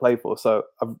something to play for. So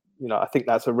I think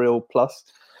that's a real plus.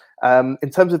 In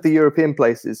terms of the European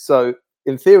places, so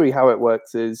in theory, how it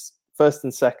works is first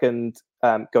and second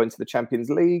go into the Champions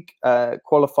League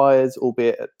qualifiers,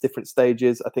 albeit at different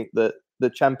stages. I think that the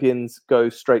champions go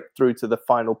straight through to the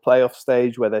final playoff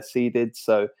stage where they're seeded.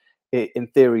 So in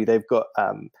theory, they've got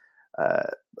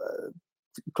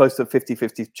close to a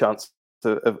 50-50 chance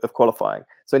of qualifying.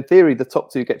 So in theory, the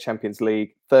top 2 get Champions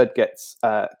League, third gets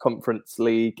Conference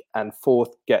League, and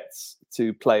fourth gets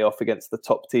to play off against the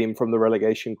top team from the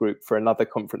relegation group for another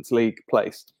Conference League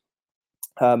place.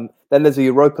 Then there's a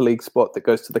Europa League spot that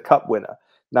goes to the cup winner.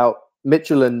 Now,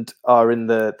 Midtjylland are in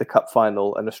the cup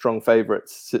final and are strong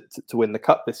favourites to win the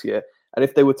cup this year. And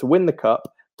if they were to win the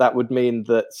cup, that would mean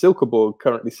that Silkeborg,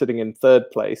 currently sitting in third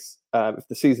place, if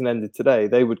the season ended today,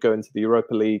 they would go into the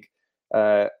Europa League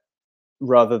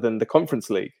rather than the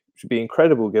Conference League, which would be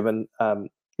incredible given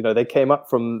they came up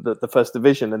from the first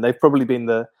division, and they've probably been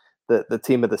the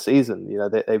team of the season.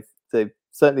 They've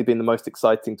certainly been the most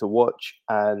exciting to watch,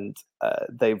 and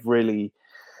they've really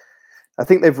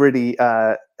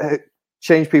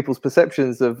changed people's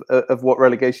perceptions of what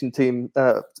relegation team.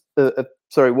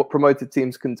 What promoted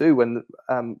teams can do when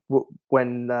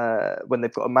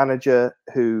they've got a manager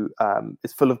who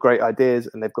is full of great ideas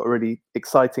and they've got a really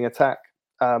exciting attack.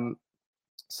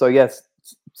 So yes,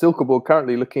 Silkeborg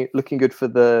currently looking good for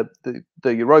the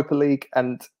Europa League,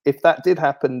 and if that did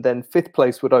happen, then 5th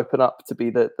place would open up to be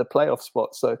the playoff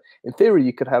spot. So in theory,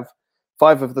 you could have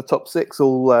 5 of the top 6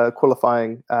 all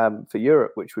qualifying for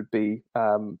Europe, which would be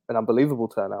an unbelievable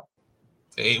turnout.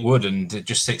 It would, and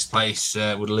just 6th place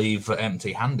would leave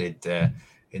empty-handed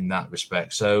in that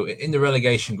respect. So in the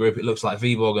relegation group, it looks like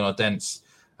Viborg and Odense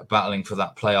are battling for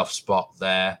that playoff spot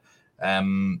there.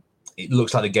 It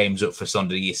looks like the game's up for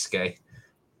Sønderjyske.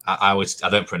 I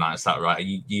don't pronounce that right.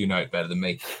 You know it better than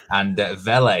me. And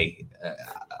Vele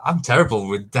I'm terrible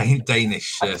with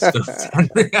Danish stuff.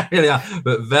 I really am.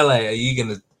 But Vele, are you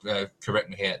going to correct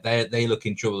me here? They look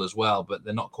in trouble as well, but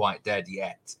they're not quite dead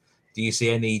yet. Do you see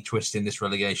any twist in this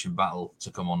relegation battle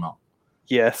to come or not?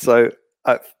 Yeah. So,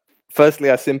 firstly,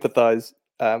 I sympathise.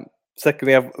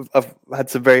 Secondly, I've had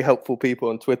some very helpful people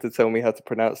on Twitter tell me how to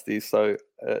pronounce these. So,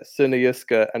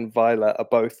 Sønderjyske and Vejle are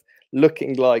both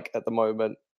looking like at the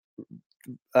moment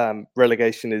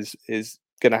relegation is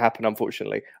going to happen.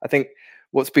 Unfortunately, I think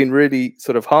what's been really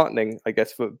sort of heartening, I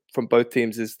guess, from both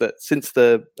teams is that since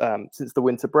the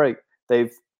winter break,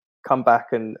 they've come back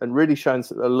and really shown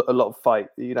a lot of fight.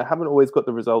 You know, haven't always got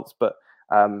the results, but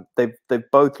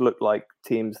they've both looked like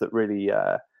teams that really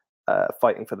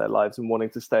fighting for their lives and wanting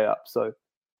to stay up. So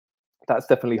that's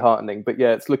definitely heartening. But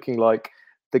yeah, it's looking like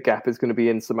the gap is going to be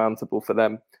insurmountable for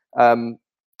them.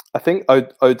 I think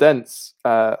Odense,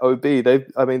 OB,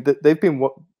 they've been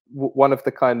one of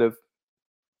the kind of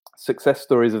success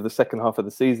stories of the second half of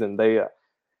the season. They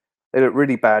look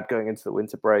really bad going into the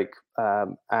winter break,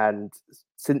 and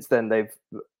since then they've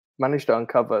managed to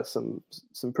uncover some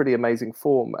pretty amazing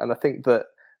form. And I think that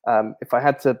if I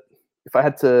had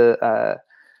to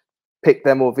pick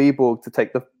them or Viborg to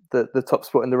take the top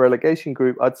spot in the relegation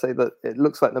group, I'd say that it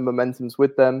looks like the momentum's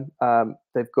with them.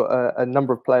 They've got a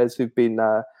number of players who've been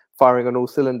firing on all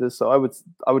cylinders, so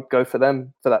I would go for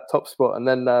them for that top spot. And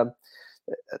then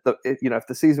if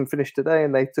the season finished today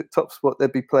and they took top spot,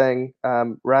 they'd be playing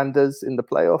Randers in the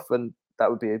playoff, and that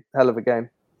would be a hell of a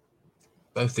game.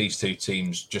 Both these two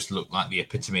teams just look like the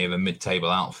epitome of a mid-table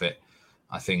outfit.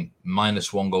 I think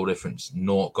 -1 goal difference,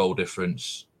 0 goal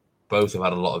difference. Both have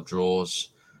had a lot of draws,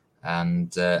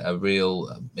 and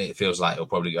it feels like it'll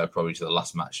probably go to the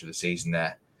last match of the season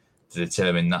there to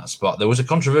determine that spot. There was a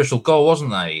controversial goal,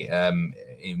 wasn't there,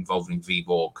 involving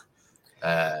Viborg,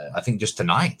 I think just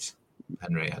tonight,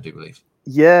 Henry, I do believe.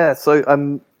 Yeah, so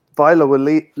Vejle were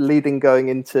leading going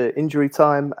into injury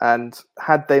time, and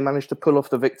had they managed to pull off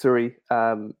the victory,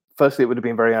 firstly, it would have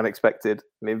been very unexpected.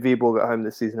 I mean, Viborg at home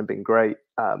this season have been great,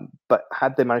 but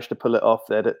had they managed to pull it off,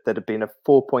 there'd have been a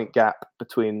 4-point gap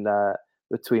between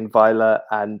Vejle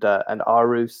and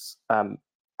Aarhus,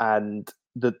 and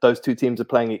those two teams are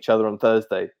playing each other on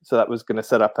Thursday, so that was going to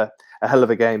set up a hell of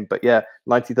a game. But yeah,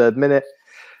 93rd minute,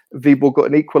 Viborg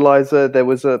got an equaliser. There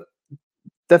was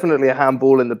definitely a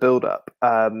handball in the build-up.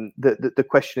 The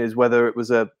question is whether it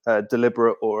was a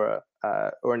deliberate or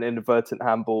an inadvertent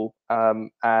handball,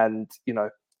 and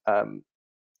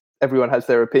everyone has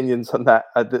their opinions on that.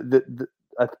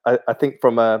 I think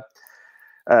from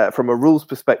a rules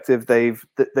perspective, they've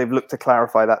looked to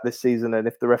clarify that this season, and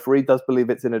if the referee does believe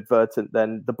it's inadvertent,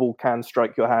 then the ball can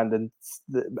strike your hand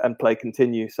and play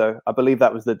continue. So I believe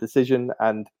that was the decision,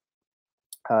 and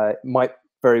it might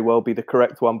very well be the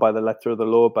correct one by the letter of the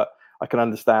law, but I can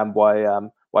understand why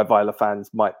Vejle fans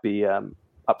might be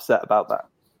upset about that.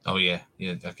 Oh yeah,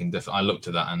 I can definitely. I looked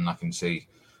at that and I can see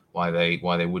why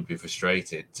they would be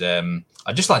frustrated.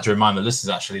 I'd just like to remind the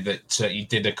listeners actually that you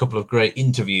did a couple of great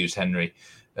interviews, Henry,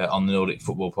 on the Nordic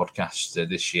Football Podcast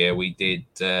this year. You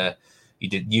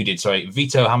did. Sorry,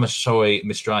 Vito Hamasoy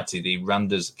Mistrati, the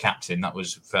Randers captain. That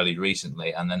was fairly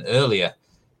recently, and then earlier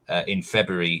in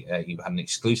February, you had an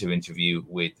exclusive interview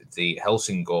with the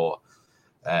Helsingør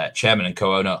chairman and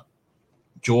co-owner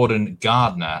Jordan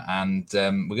Gardner, and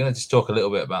we're going to just talk a little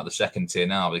bit about the second tier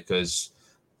now, because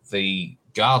the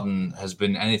garden has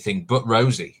been anything but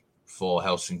rosy for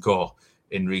Helsingør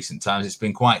in recent times. It's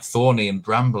been quite thorny and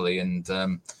brambly, and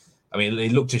they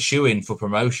looked a shoe-in for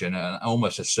promotion,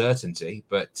 almost a certainty,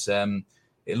 but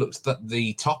it looks that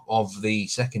the top of the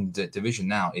second division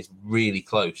now is really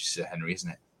close, Henry, isn't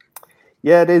it?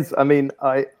 Yeah, it is. I mean,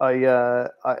 I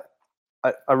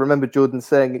remember Jordan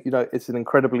saying, it's an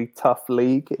incredibly tough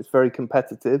league. It's very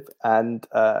competitive, and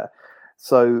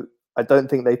so I don't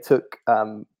think they took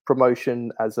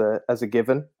promotion as a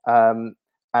given.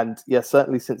 And yeah,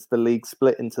 certainly since the league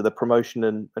split into the promotion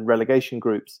and relegation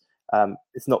groups,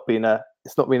 it's not been a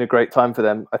great time for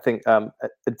them. I think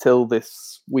until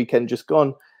this weekend just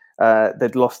gone,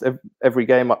 they'd lost every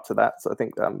game up to that. So I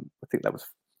think that was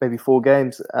maybe 4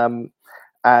 games,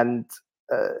 and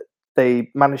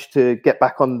they managed to get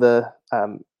back on the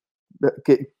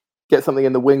get something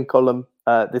in the win column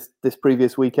this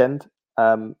previous weekend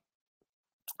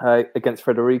against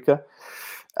Frederica,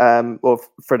 or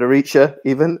Fredericia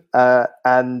even,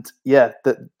 and yeah,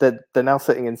 they're now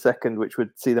sitting in second, which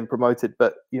would see them promoted.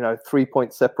 But 3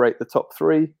 points separate the top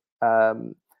 3,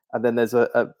 and then there's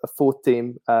a fourth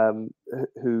team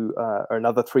who are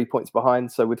another 3 points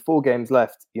behind. So with 4 games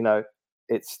left,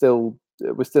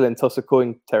 we're still in toss a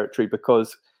coin territory,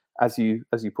 because as you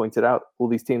pointed out, all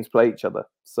these teams play each other.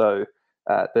 So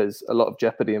there's a lot of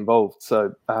jeopardy involved.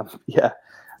 So I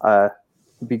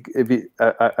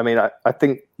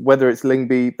think whether it's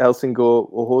Lyngby, Helsingør,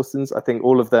 or Horsens, I think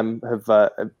all of them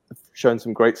have shown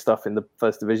some great stuff in the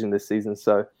first division this season.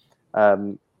 So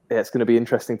it's going to be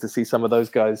interesting to see some of those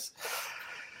guys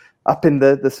up in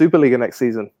the Superliga next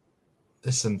season.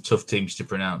 There's some tough teams to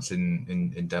pronounce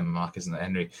in Denmark, isn't there,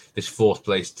 Henry? This fourth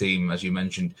place team, as you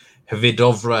mentioned,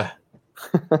 Hvidovre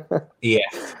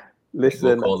EF. Listen,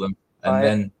 we'll call them, and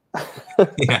then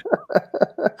yeah.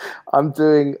 I'm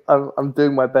doing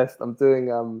my best. I'm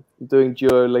doing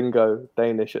Duolingo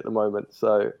Danish at the moment,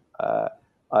 so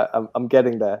I'm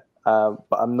getting there.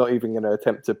 But I'm not even going to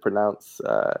attempt to pronounce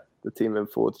the team in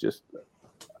fourth. Just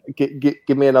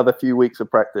give me another few weeks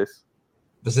of practice.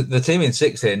 The team in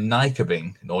sixth here,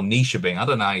 Nykøbing or Nykøbing. I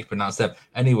don't know how you pronounce them.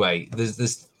 Anyway,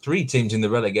 there's three teams in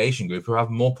the relegation group who have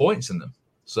more points than them.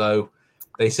 So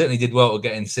they certainly did well to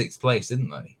get in sixth place, didn't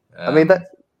they? I mean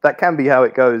that can be how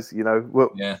it goes, you know.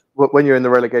 When you're in the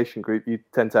relegation group, you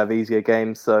tend to have easier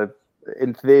games. So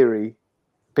in theory,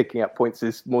 picking up points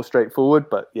is more straightforward.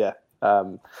 But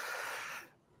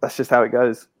that's just how it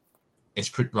goes.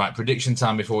 It's right. Prediction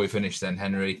time before we finish then,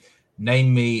 Henry.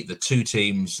 Name me the two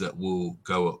teams that will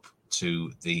go up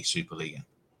to the Superliga.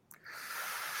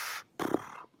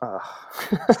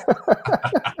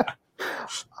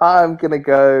 I'm gonna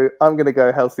go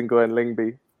Helsingør and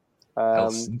Lyngby.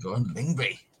 Helsingør and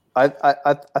Lyngby. I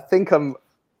think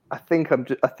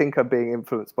I'm being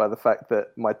influenced by the fact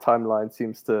that my timeline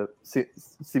seems to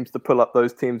pull up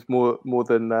those teams more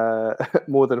than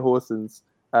Horsens.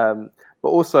 But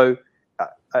also,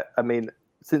 I mean,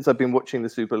 since I've been watching the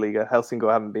Superliga,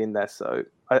 Helsingør haven't been there, so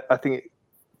I think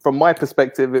from my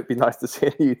perspective, it'd be nice to see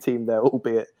a new team there,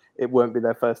 albeit it won't be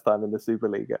their first time in the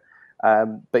Superliga.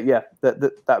 But yeah,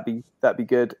 that'd be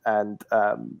good, and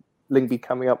Lyngby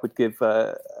coming up would give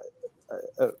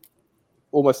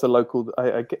almost a local.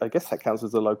 I guess that counts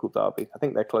as a local derby. I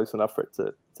think they're close enough for it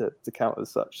to count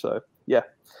as such. So yeah,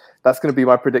 that's going to be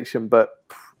my prediction, but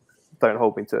don't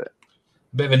hold me to it.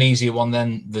 Bit of an easier one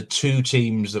then. The two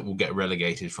teams that will get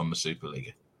relegated from the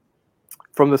Superliga.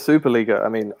 From the Superliga, I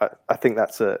mean, I think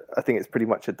it's pretty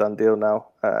much a done deal now.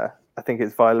 I think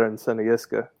it's Vejle and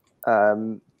Sønderjyske,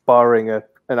 barring an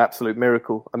absolute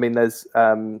miracle. I mean, there's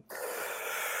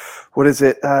what is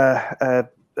it?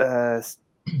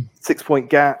 6-point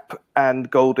gap and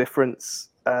goal difference.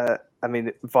 I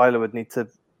mean, Vejle would need to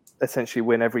essentially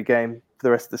win every game for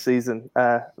the rest of the season.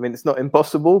 I mean, it's not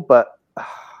impossible, but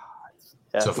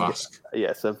tough ask.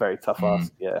 It's a very tough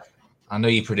ask. Yeah. I know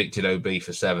you predicted OB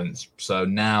for seventh, so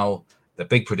now the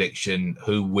big prediction: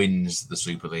 who wins the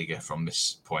Superliga from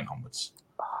this point onwards?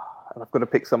 And I've got to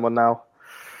pick someone now.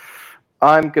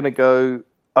 I'm going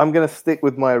to stick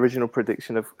with my original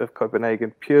prediction of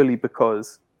Copenhagen purely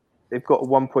because they've got a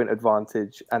 1-point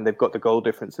advantage and they've got the goal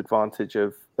difference advantage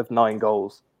of 9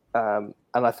 goals. And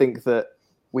I think that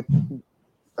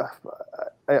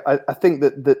I think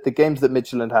that the games that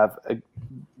Midtjylland have,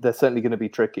 they're certainly going to be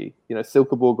tricky. You know,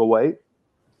 Silkeborg away,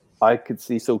 I could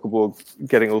see Silkeborg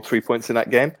getting all 3 points in that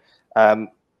game.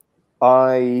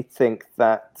 I think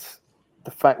that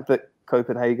the fact that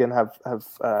Copenhagen have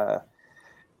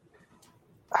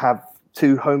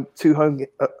two home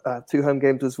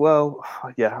games as well.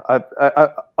 Yeah,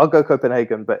 I'll go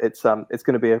Copenhagen, but it's going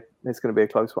to be a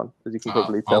close one, as you can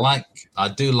probably tell. I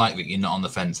do like that you're not on the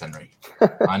fence, Henry.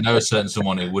 I know a certain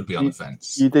someone who would be on the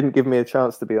fence. You didn't give me a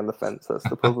chance to be on the fence. That's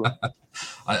the problem.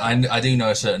 I do know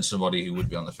a certain somebody who would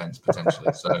be on the fence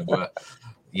potentially. So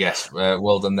yes,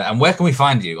 well done there. And where can we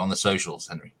find you on the socials,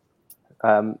 Henry?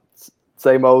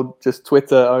 Same old, just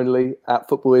Twitter only at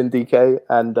FootballInDK,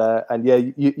 and yeah,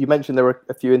 you mentioned there were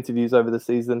a few interviews over the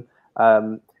season.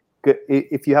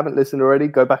 If you haven't listened already,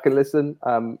 go back and listen.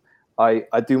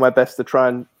 I do my best to try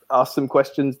and ask some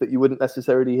questions that you wouldn't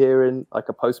necessarily hear in like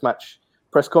a post-match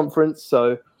press conference.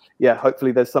 So yeah,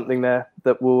 hopefully there's something there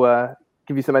that will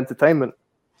give you some entertainment.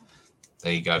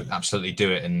 There you go. Absolutely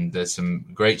do it. And there's some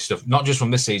great stuff, not just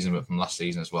from this season, but from last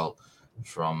season as well,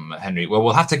 from Henry. Well,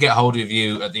 we'll have to get hold of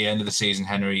you at the end of the season,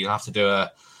 Henry. You'll have to do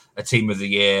a team of the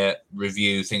year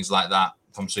review, things like that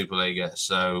from Superliga.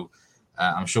 So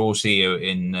I'm sure we'll see you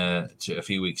in a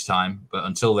few weeks' time. But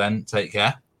until then, take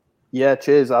care. Yeah,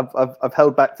 cheers. I've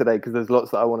held back today because there's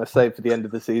lots that I want to save for the end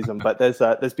of the season. But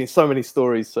there's been so many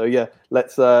stories. So yeah,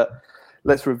 let's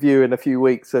review in a few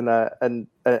weeks and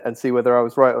see whether I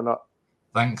was right or not.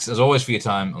 Thanks as always for your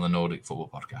time on the Nordic Football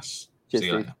Podcast. Cheers, see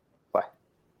you later. Bye.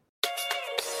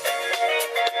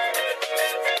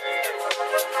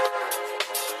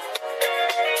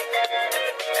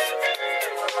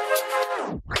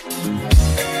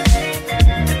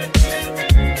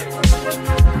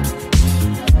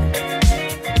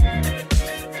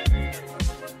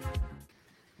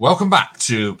 Welcome back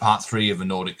to part 3 of the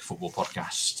Nordic Football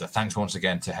Podcast. Thanks once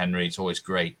again to Henry. It's always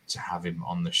great to have him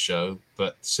on the show,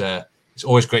 but it's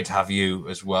always great to have you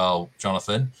as well,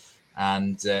 Jonathan.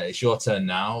 And it's your turn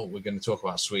now. We're going to talk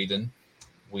about Sweden.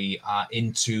 We are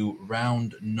into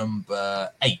round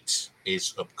number 8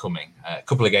 is upcoming. A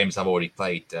couple of games I've already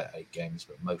played, 8 games,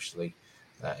 but mostly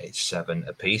it's 7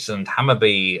 apiece. And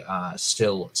Hammarby are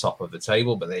still top of the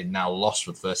table, but they now lost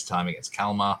for the first time against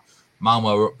Kalmar.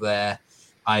 Malmö are up there,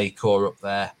 AIK are up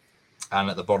there, and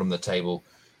at the bottom of the table,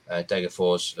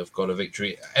 Degerfors have got a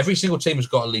victory. Every single team has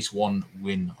got at least one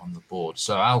win on the board.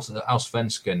 So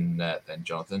Allsvenskan then,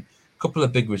 Jonathan, a couple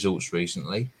of big results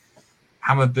recently.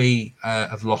 Hammarby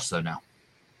have lost though now.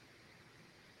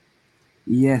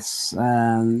 Yes,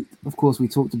 of course we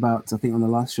talked about, I think on the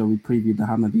last show we previewed the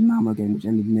Hammarby-Malmö game, which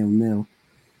ended 0-0.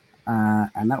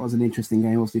 And that was an interesting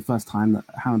game. It was the first time that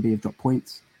Hammarby have dropped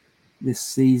points this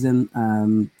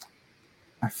season.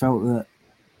 I felt that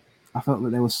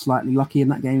they were slightly lucky in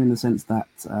that game in the sense that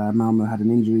Malmö had an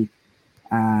injury,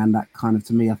 and that kind of,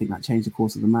 to me, I think that changed the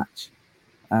course of the match.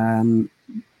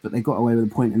 But they got away with a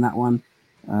point in that one.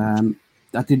 I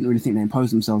didn't really think they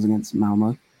imposed themselves against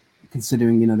Malmö,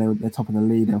 considering they're top of the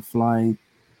league, they're flying.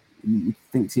 You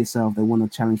think to yourself, they want a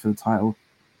challenge for the title.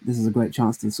 This is a great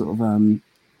chance to sort of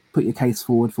put your case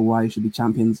forward for why you should be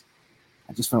champions.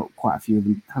 I just felt quite a few of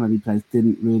the Hammarby players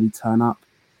didn't really turn up.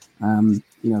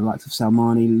 Likes of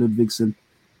Salmani, Ludvigsson,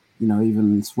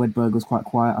 even Swedberg was quite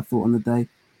quiet, I thought, on the day.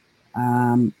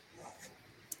 And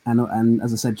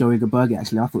as I said, Joey Geberge,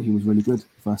 actually, I thought he was really good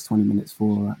first 20 minutes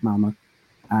for Malmö.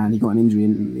 And he got an injury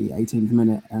in the 18th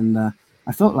minute. And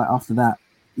I felt like after that,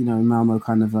 Malmö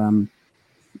kind of,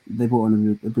 they brought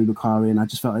on Abubakari, and I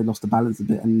just felt they lost the balance a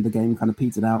bit, and the game kind of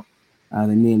petered out.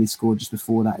 They nearly scored just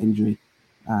before that injury.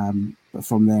 But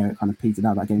from there, it kind of petered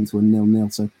out that game to a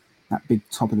 0-0. So that big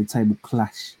top of the table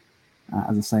clash,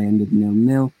 as I say, ended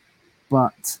 0-0.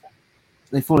 But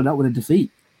they followed up with a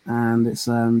defeat, and it's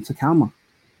to Kalmar.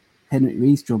 Henrik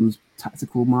Rydström's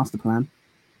tactical master plan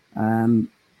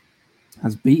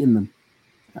has beaten them.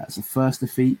 It's the first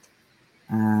defeat,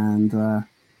 and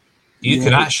you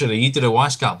did a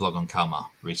Wisecout blog on Kalmar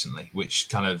recently, which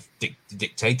kind of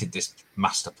dictated this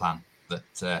master plan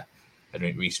that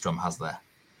Henrik Rydström has there.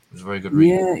 It was a very good read.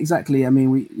 Yeah, exactly. I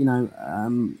mean,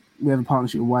 we have a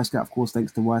partnership with Wisecout, of course,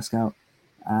 thanks to Wisecout,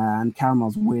 and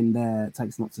Kalmar's win there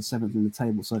takes them up to 7th in the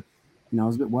table. So, I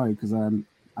was a bit worried because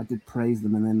I did praise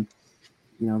them, and then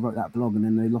I wrote that blog, and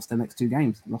then they lost their next 2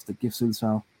 games. They lost at GIF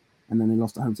Sundsvall, and then they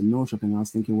lost at home to Norrköping. And I was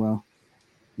thinking, well,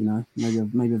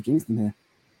 maybe I've jinxed them here.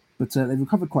 But they've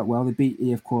recovered quite well. They beat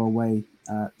IFK away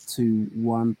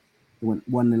 2-1. They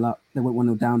went 1-0 up. They went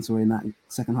 1-0 down, in that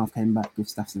second half, came back with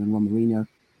Gustafsson and Ron Mourinho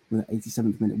with an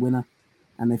 87th minute winner.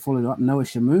 And they followed up. Noah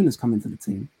Shamoun has come into the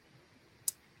team.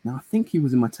 Now, I think he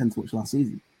was in my 10 to watch last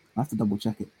season. I have to double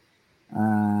check it.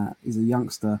 He's a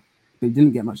youngster, but he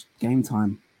didn't get much game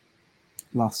time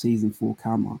last season for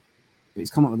Kalmar. But he's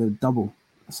come up with a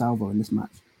salvo in this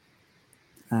match.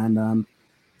 And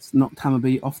it's knocked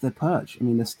Hammarby off their perch. I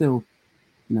mean, they're still,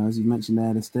 as you mentioned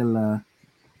there, they're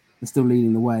still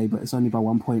leading the way, but it's only by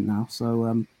 1 point now. So,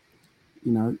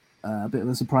 a bit of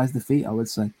a surprise defeat, I would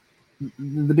say.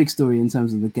 The big story in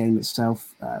terms of the game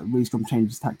itself, Rydström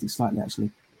changed his tactics slightly,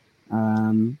 actually.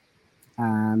 And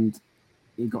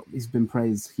he's been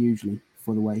praised hugely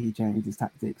for the way he changed his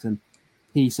tactics. And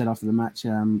he said after the match,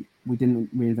 we didn't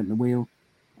reinvent the wheel,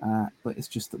 but it's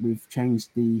just that we've changed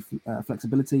the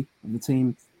flexibility of the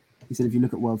team. He said, if you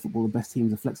look at world football, the best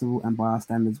teams are flexible, and by our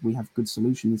standards, we have good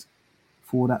solutions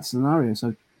for that scenario.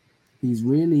 So he's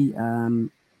really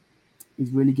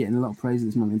getting a lot of praise at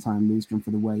this moment in time, Rydström, for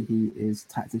the way he is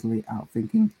tactically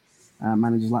outthinking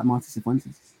managers like Martin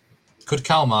Cifuentes. Could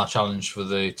Kalmar challenge for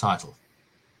the title?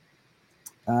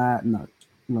 No.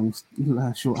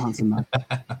 Short answer, no.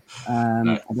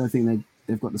 No. I don't think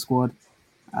they've got the squad.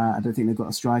 I don't think they've got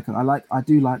a striker. I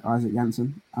do like Isaac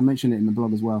Janssen. I mentioned it in the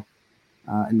blog as well.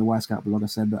 In the Wisecout blog, I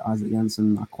said that Isaac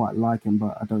Janssen, I quite like him,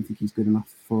 but I don't think he's good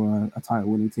enough for a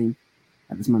title-winning team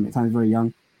at this moment in time. He's very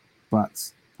young,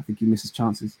 but I think he misses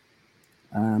chances.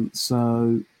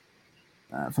 So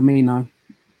for me, no.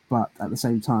 But at the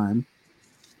same time,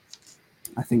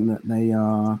 I think that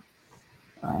they're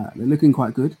looking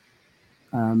quite good.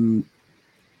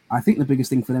 I think the biggest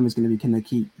thing for them is going to be, can they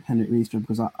keep Henrik Rydström?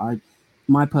 Because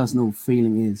my personal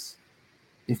feeling is,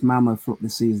 if Malmö flop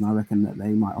this season, I reckon that they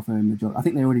might offer him the job. I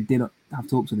think they already did have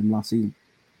talks with him last season,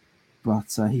 but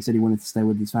he said he wanted to stay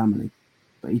with his family.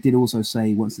 But he did also say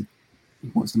he wants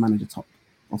to manage a top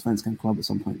Allsvenskan club at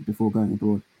some point before going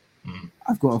abroad.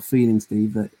 I've got a feeling,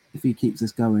 Steve, that if he keeps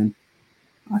this going,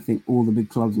 I think all the big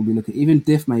clubs will be looking, even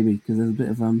Diff maybe, because there's a bit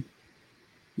of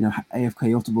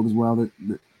AFK Göteborg as well. That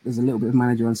there's a little bit of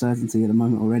manager uncertainty at the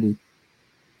moment already.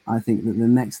 I think that the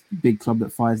next big club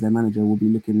that fires their manager will be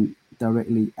looking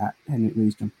directly at Henrik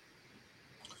Rydström.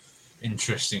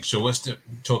 Interesting. So let's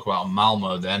talk about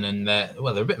Malmo then. And they're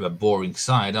a bit of a boring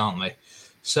side, aren't they?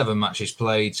 7 matches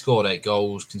played, scored 8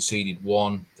 goals, conceded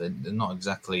 1. They're not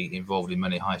exactly involved in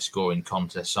many high-scoring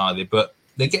contests either, but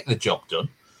they get the job done.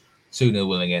 2-0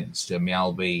 win against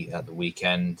Mjällby at the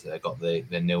weekend. Got the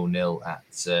 0-0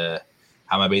 at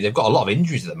Hammarby. They've got a lot of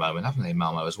injuries at the moment, haven't they,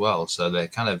 Malmo as well? So they're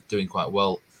kind of doing quite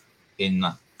well in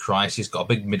that crisis. Got a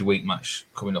big midweek match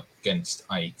coming up against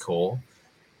AIK.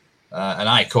 And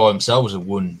AIK themselves have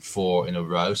won 4 in a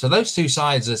row. So those two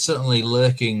sides are certainly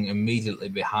lurking immediately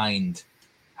behind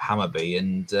Hammarby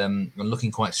and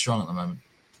looking quite strong at the moment.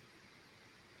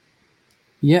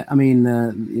 Yeah, I mean,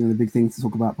 the big thing to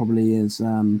talk about probably is,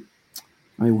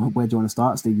 where do you want to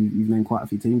start, Steve? You've named quite a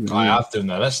few teams. I have done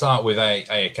that. Let's start with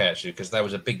AIK, actually, because there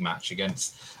was a big match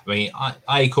against,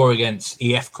 AIK against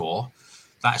IFK.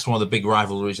 That's one of the big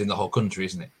rivalries in the whole country,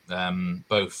 isn't it?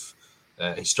 Both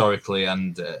historically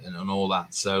and all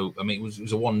that. So, it was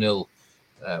a 1-0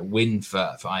 win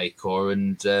for AIK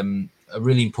and a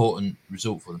really important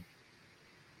result for them.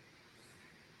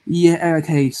 Yeah,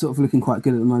 AIK sort of looking quite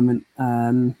good at the moment.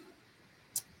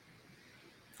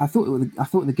 I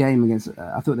thought the game against.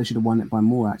 I thought they should have won it by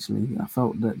more. Actually, I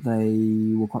felt that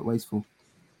they were quite wasteful.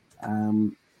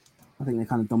 I think they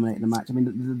kind of dominated the match. I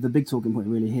mean, the big talking point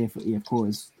really here for IFK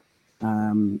is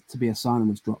Tobias Sana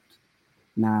was dropped.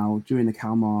 Now, during the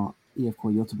Kalmar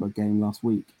IFK Göteborg game last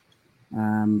week,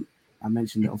 I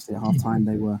mentioned that obviously at half time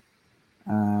they were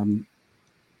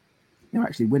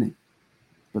actually winning,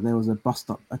 but there was a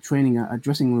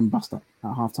dressing room bust up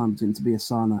at half time between Tobias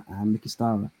Sana and Miki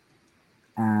Stara.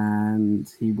 And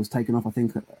he was taken off, I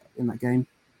think, in that game,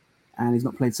 and he's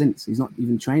not played since. He's not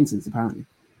even trained since, apparently.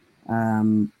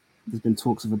 There's been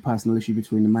talks of a personal issue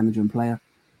between the manager and player.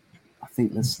 I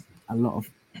think there's a lot of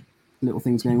little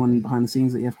things going on behind the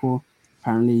scenes at IFK.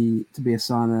 Apparently, Tobias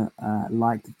Sana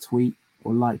liked a tweet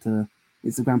or liked a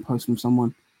Instagram post from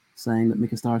someone saying that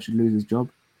Mika Stara should lose his job.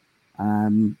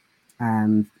 And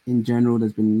in general,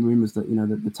 there's been rumours that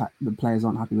the players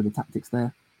aren't happy with the tactics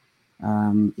there.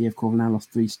 IFK have now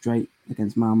lost 3 straight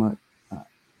against Malmö,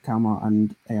 Kalmar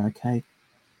and AIK.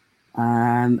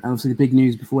 And obviously the big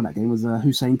news before that game was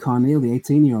Hussein Karnil, the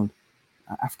 18-year-old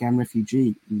Afghan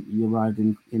refugee. He arrived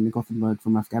in Gothenburg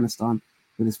from Afghanistan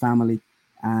with his family,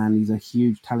 and he's a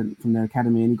huge talent from their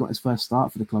academy, and he got his first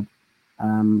start for the club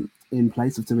in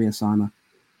place of Tobias Sana.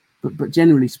 But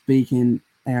generally speaking,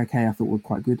 AIK I thought were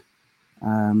quite good.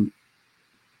 And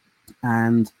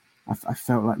I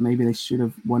felt like maybe they should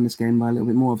have won this game by a little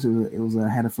bit more. Obviously, it was a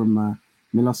header from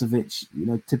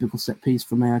Milosevic, typical set piece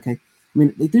from AIK. I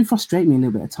mean, they do frustrate me a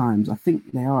little bit at times. I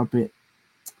think they are a bit,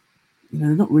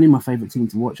 they're not really my favourite team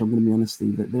to watch, I'm going to be honest,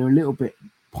 Steve. They're a little bit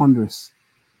ponderous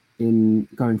in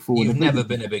going forward. You've never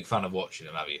been a big fan of watching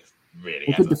them, have you? Really?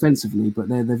 Well, good defensively, but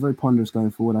they're very ponderous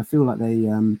going forward. I feel like they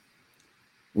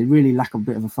really lack a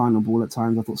bit of a final ball at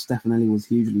times. I thought Stefanelli was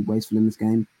hugely wasteful in this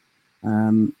game.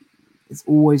 It's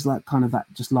always like kind of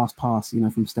that just last pass,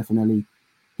 from Stefanelli.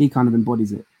 He kind of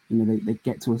embodies it. They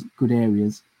get to good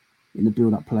areas in the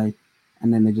build-up play,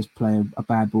 and then they just play a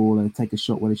bad ball or take a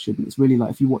shot where they shouldn't. It's really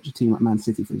like if you watch a team like Man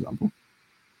City, for example,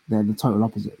 they're the total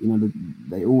opposite.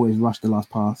 They always rush the last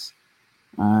pass.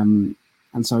 And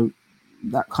so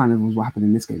that kind of was what happened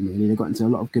in this game, really. They got into a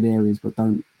lot of good areas, but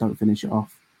don't finish it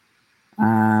off.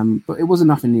 But it was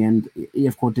enough in the end.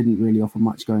 IFK didn't really offer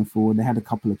much going forward. They had a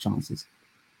couple of chances,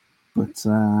 but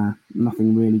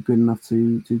nothing really good enough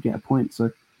to get a point.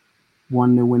 So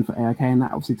 1-0 win for AIK, and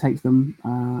that obviously takes them,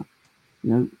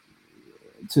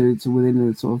 to within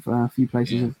the sort of few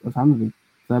places of Hammarby.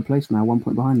 3rd place now, 1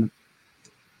 point behind them.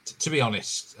 To be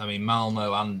honest,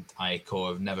 Malmo and AIK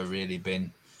have never really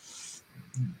been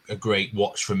a great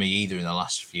watch for me either in the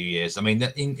last few years.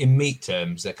 In meat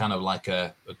terms, they're kind of like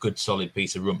a good solid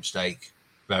piece of rump steak,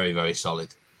 very, very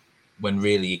solid, when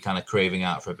really you're kind of craving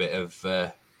out for a bit of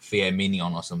filet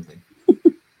mignon or something.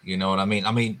 You know what I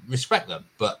mean? Respect them,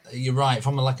 but you're right.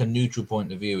 From a neutral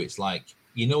point of view, it's like,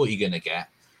 you know what you're going to get.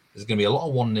 There's going to be a lot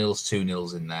of 1-0s,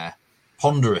 2-0s in there.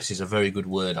 Ponderous is a very good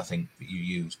word, I think, that you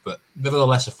use, but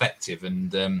nevertheless effective.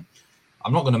 And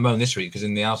I'm not going to moan this week because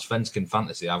in the Allsvenskan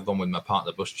fantasy, I've gone with my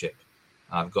partner Bus Chip.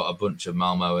 I've got a bunch of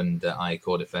Malmo and AIK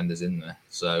defenders in there.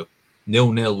 So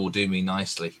 0-0 will do me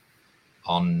nicely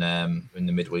on in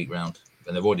the midweek round.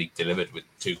 And they've already delivered with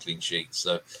 2 clean sheets.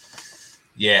 So,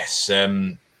 yes,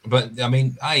 But I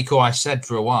mean, Aiko, I said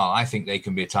for a while, I think they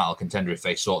can be a title contender if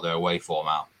they sort their away form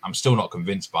out. I'm still not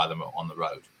convinced by them on the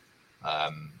road. I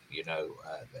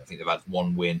think they've had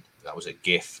one win. That was a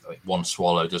GIF. I mean, one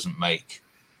swallow doesn't make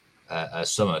a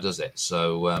summer, does it?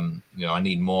 So, I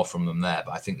need more from them there.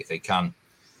 But I think if they can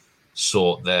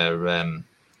sort their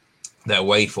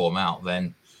away form out,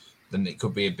 then it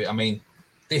could be a bit. I mean,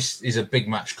 this is a big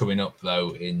match coming up,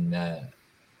 though, in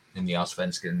the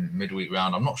Allsvenskan midweek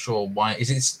round. I'm not sure why. Is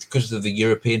it because of the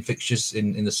European fixtures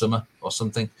in the summer or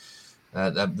something?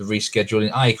 The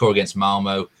rescheduling. AIK against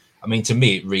Malmo. I mean, to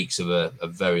me, it reeks of a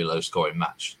very low-scoring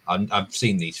match. I've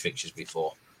seen these fixtures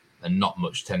before, and not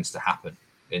much tends to happen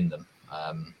in them.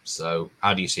 So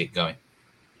how do you see it going?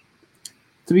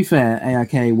 To be fair,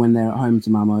 AIK, when they're at home to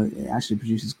Malmo, it actually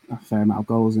produces a fair amount of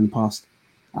goals in the past.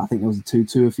 I think there was a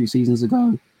 2-2 a few seasons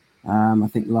ago. I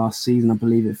think last season, I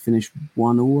believe it finished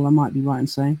 1-1, I might be right in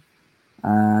saying.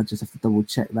 Just have to double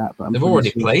check that. But they've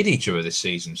already played each other this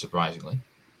season, surprisingly.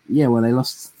 Yeah, well, they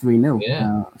lost 3-0.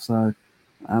 Yeah. It's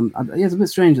a bit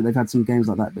strange that they've had some games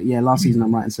like that. But yeah, last season,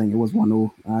 I'm right in saying it was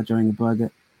 1-0 during a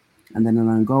Birgit and then an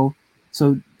own goal.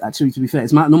 So actually, to be fair,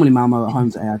 it's normally Malmo at home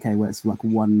to AIK where it's like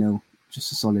 1-0,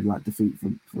 just a solid defeat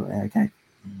for AIK.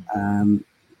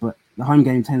 But the home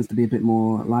game tends to be a bit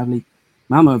more lively.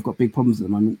 Malmo have got big problems at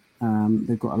the moment.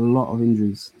 They've got a lot of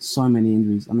injuries, so many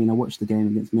injuries. I mean, I watched the game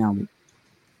against Mjällby,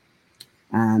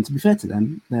 and to be fair to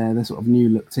them, their sort of new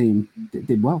look team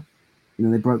did well.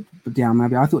 They broke down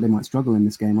Mjällby. I thought they might struggle in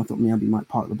this game. I thought Mjällby might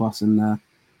park the bus and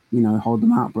hold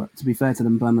them out. But to be fair to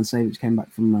them, Berman Savic came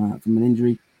back from an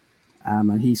injury,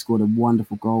 and he scored a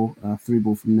wonderful goal, through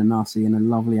ball from Nanasi, and a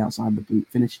lovely outside the boot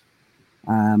finish.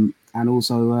 And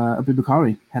also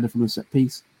Abubakari header from a set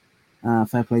piece.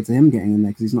 Fair play to him getting in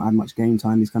there because he's not had much game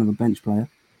time. He's kind of a bench player.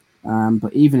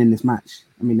 But even in this match,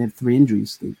 I mean, they have 3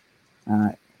 injuries, Steve.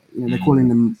 They're calling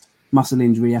them muscle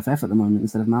injury FF at the moment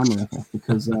instead of Malmo FF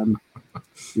because,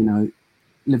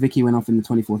 Levicki went off in the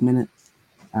 24th minute.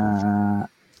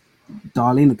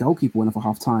 Darlene, the goalkeeper, went off at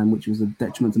half time, which was a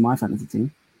detriment to my fantasy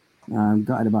team.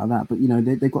 Gutted about that. But,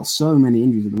 they've got so many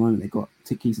injuries at the moment. They've got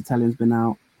Tikis Italian's been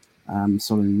out.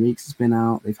 Solomon Reeks has been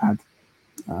out. They've had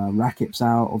Rakip's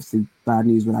out. Obviously, bad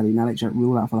news with Adi Nalic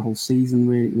ruled out for the whole season.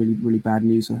 Really, really, really bad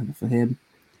news for him.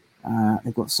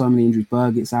 They've got so many injuries.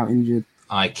 Birgit's out injured.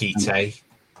 Aikite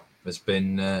has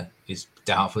been is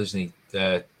doubtful, isn't he?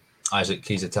 Isaac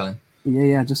Kiese-Tellin.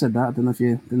 Yeah, I just said that. I don't know if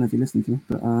you listened to me,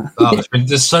 but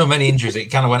there's so many injuries it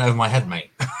kind of went over my head,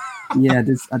 mate. Yeah, I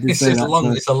did say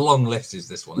that. It's a long list, is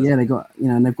this one? Yeah, they got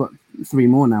and they've got 3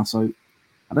 more now. So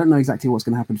I don't know exactly what's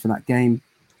going to happen for that game.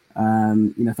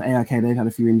 For AIK, they've had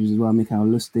a few injuries as well. Mikael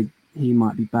Lustig, he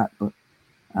might be back, but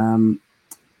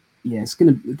it's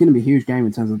gonna be a huge game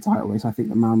in terms of the title race. I think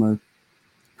that Malmo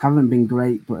haven't been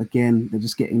great, but again, they're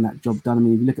just getting that job done. I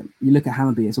mean, if you look at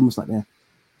Hammarby, it's almost like they're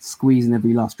squeezing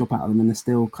every last drop out of them, and they're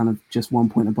still kind of just 1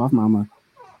 point above Malmo,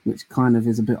 which kind of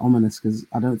is a bit ominous because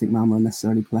I don't think Malmo are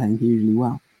necessarily playing hugely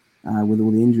well with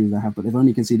all the injuries they have, but they've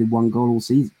only conceded 1 goal all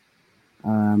season,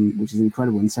 which is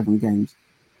incredible in 7 games.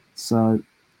 So,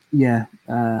 yeah,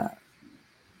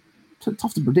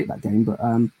 tough to predict that game, but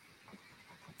I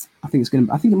think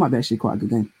it might be actually quite a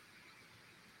good game.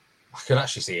 I could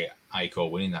actually see Aiko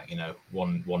winning that,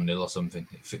 1-0 or something.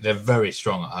 They're very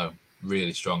strong at home,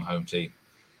 really strong home team,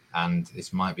 and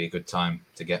this might be a good time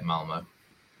to get Malmo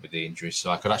with the injuries.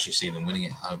 So I could actually see them winning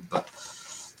it at home. But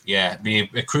yeah, be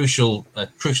a crucial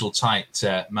tight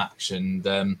match,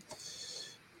 and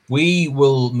we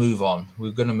will move on.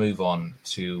 We're going to move on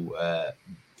to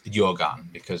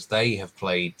Djurgården because they have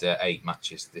played 8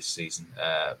 matches this season,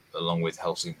 along with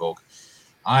Helsingborg.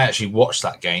 I actually watched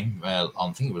that game I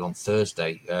think it was on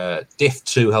Thursday. Diff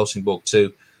 2, Helsingborg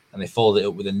 2, and they followed it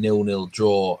up with a 0-0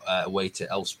 draw away to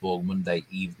Elfsborg Monday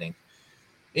evening.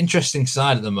 Interesting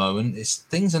side at the moment is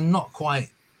things are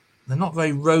they're not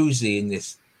very rosy in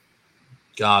this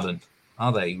garden,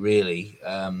 are they? Really,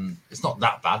 it's not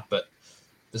that bad, but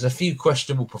there's a few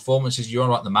questionable performances. You're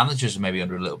right. The managers are maybe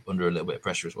under a little bit of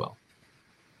pressure as well.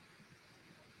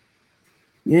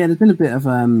 Yeah, there's been a bit of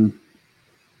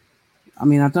I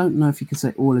mean, I don't know if you could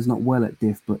say all is not well at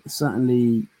Diff, but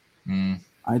certainly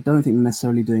I don't think they're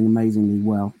necessarily doing amazingly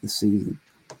well this season.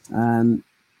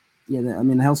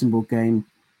 The Helsingborg game,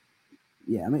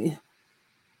 I mean,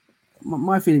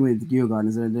 my feeling with Djurgården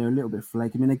is that they're a little bit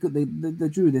flaky. I mean, they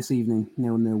drew this evening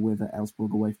 0-0 with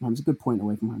Elfsborg away from home. It's a good point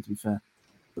away from home, to be fair.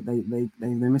 But they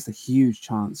missed a huge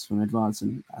chance from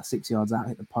Edvardsen, 6 yards out,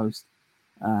 hit the post.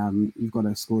 You've got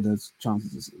to score those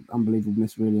chances. It's unbelievable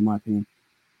miss, really, in my opinion.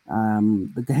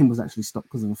 The game was actually stopped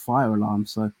because of a fire alarm,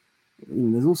 so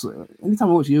there's also anytime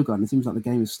I watch Djurgården, it seems like the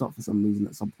game is stopped for some reason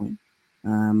at some point.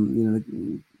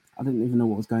 I didn't even know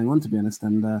what was going on, to be honest,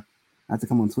 and I had to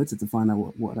come on Twitter to find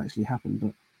out what had actually happened.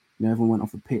 But everyone went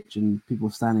off the pitch and people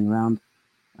were standing around.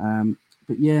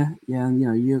 But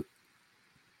and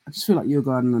I just feel like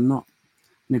Djurgården are not.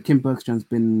 Kim Bergstrand's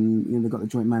been. They've got the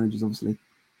joint managers, obviously.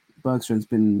 Bergstrand's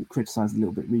been criticised a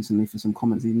little bit recently for some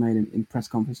comments he's made in press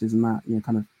conferences and that.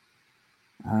 Kind of.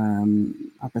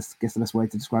 I guess the best way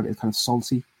to describe it is kind of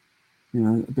salty.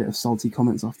 A bit of salty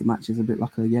comments after matches, a bit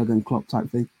like a Jurgen Klopp type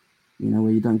thing.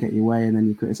 Where you don't get your way and then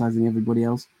you're criticising everybody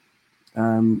else.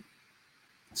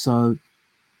 So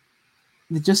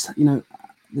they're just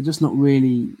not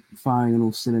really firing on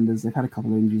all cylinders. They've had a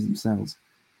couple of injuries themselves,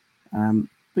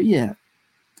 but yeah,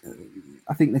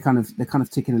 I think they're kind of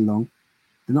ticking along.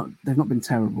 They've not been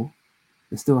terrible.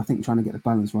 They're still, I think, trying to get the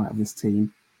balance right of this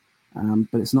team,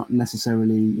 but it's not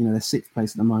necessarily they're 6th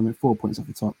place at the moment, 4 points off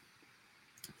the top.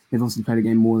 They've obviously played a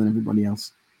game more than everybody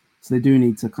else, so they do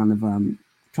need to kind of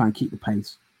try and keep the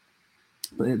pace.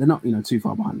 But they're not, too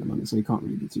far behind at the moment, so you can't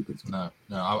really be too critical.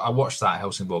 No. I watched that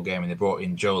Helsingborg game and they brought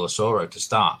in Joel Osoro to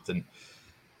start, and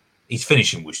his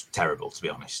finishing was terrible, to be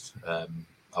honest. I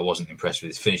wasn't impressed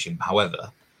with his finishing.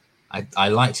 However, I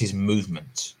liked his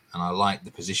movement and I liked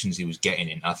the positions he was getting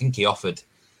in. I think he offered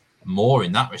more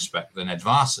in that respect than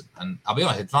Edvardsen. And I'll be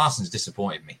honest, Edvardsen's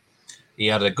disappointed me. He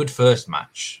had a good first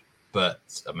match, but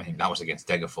that was against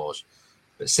Degerfors.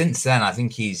 But since then, I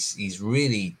think he's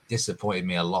really disappointed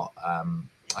me a lot.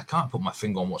 I can't put my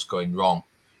finger on what's going wrong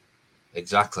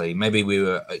exactly. Maybe we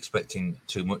were expecting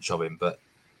too much of him, but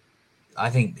I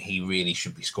think he really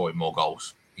should be scoring more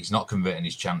goals. He's not converting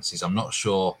his chances. I'm not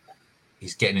sure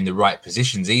he's getting in the right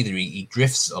positions either. He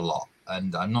drifts a lot,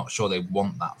 and I'm not sure they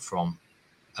want that from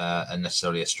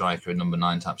necessarily a striker, a number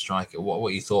 9 type striker. What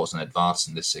are your thoughts on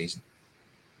Edvardsen this season?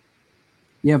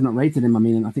 Yeah, I've not rated him.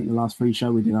 I think the last free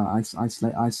show we did, I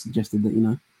suggested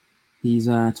that, he's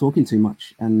talking too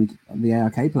much. And the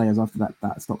ARK players after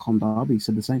that Stockholm derby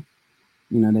said the same.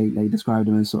 They described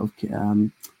him as sort of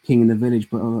king in the village,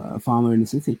 but a farmer in the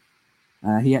city.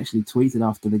 He actually tweeted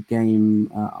after the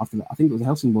game, I think it was a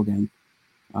Helsingborg game.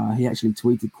 He actually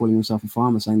tweeted calling himself a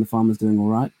farmer, saying the farmer's doing all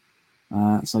right.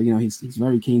 So, he's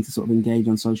very keen to sort of engage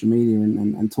on social media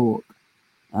and talk.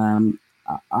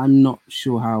 I'm not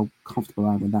sure how comfortable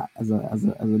I am with that as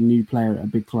a new player at a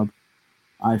big club.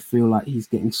 I feel like he's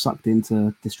getting sucked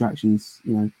into distractions.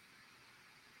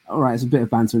 All right, it's a bit of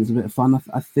banter and it's a bit of fun,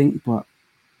 I think, but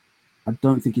I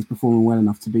don't think he's performing well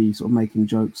enough to be sort of making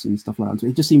jokes and stuff like that.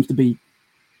 It just seems to be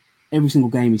every single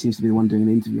game. He seems to be the one doing an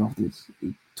interview afterwards.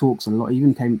 He talks a lot.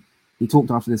 He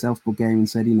talked after this Elfsborg game and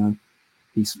said,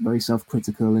 he's very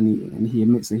self-critical and he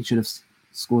admits that he should have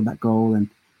scored that goal, and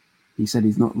he said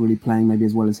he's not really playing maybe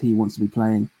as well as he wants to be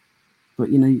playing. But,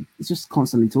 it's just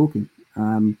constantly talking.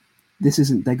 This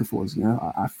isn't Degerfors,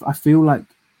 I feel like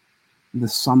the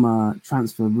summer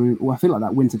transfer room, or I feel like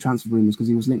that winter transfer room was because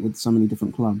he was linked with so many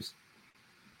different clubs.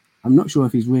 I'm not sure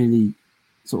if he's really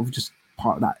sort of just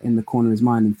parked that in the corner of his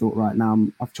mind and thought, right, now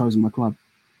I've chosen my club.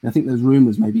 And I think those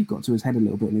rumours maybe got to his head a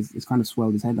little bit and it's kind of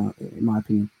swelled his head out, in my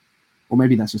opinion. Or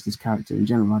maybe that's just his character in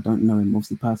general. I don't know him,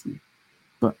 obviously, personally.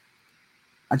 But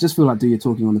I just feel like do your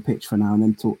talking on the pitch for now and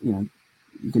then talk,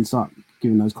 you can start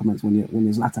giving those comments when you're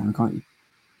Zlatan, can't you?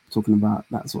 Talking about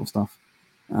that sort of stuff.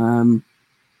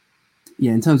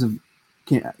 In terms of,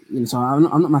 so I'm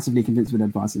not massively convinced with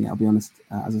Edvardsen yet, I'll be honest,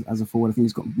 as a forward. I think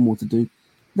he's got more to do.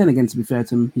 Then again, to be fair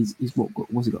to him, he's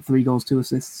got 3 goals, 2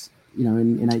 assists,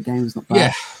 in 8 games, not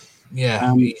bad.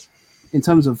 Yeah. In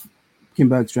terms of Kim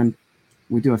Bergstrand,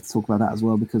 we do have to talk about that as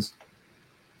well because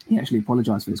he actually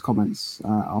apologised for his comments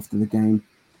after the game.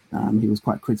 He was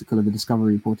quite critical of the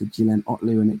Discovery reporter Gillen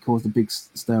Otlu, and it caused a big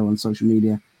stir on social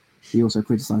media. He also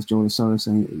criticised Joel Osoro,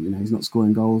 saying he's not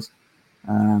scoring goals.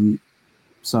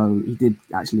 So he did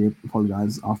actually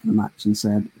apologise after the match and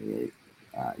said,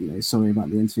 sorry about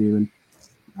the interview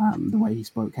and the way he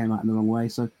spoke came out in the wrong way.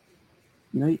 So,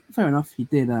 fair enough. He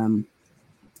did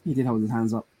hold his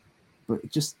hands up, but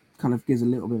it just kind of gives a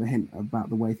little bit of a hint about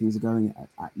the way things are going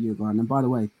at Djurgården. And by the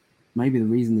way, maybe the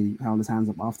reason he held his hands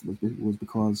up afterwards was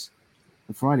because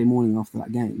the Friday morning after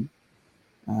that game,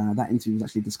 that interview was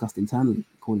actually discussed internally,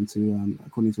 according to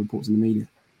reports in the media.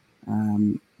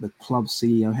 The club's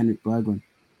CEO Henrik Berggren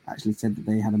actually said that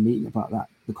they had a meeting about that,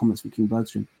 the comments from Kim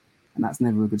Bergstrand, and that's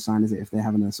never a good sign, is it, if they're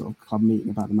having a sort of club meeting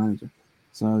about the manager?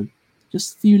 So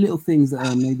just a few little things that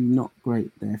are maybe not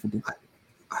great there for Dick.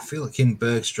 I feel like Kim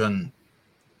Bergstrand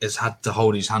has had to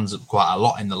hold his hands up quite a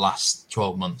lot in the last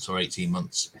 12 months or 18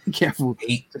 months. Be careful.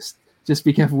 Just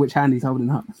be careful which hand he's holding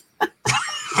up.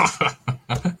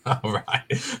 All right.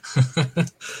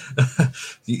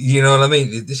 You know what I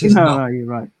mean? This is you're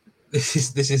right.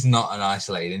 This is not an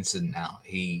isolated incident now.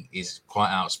 He is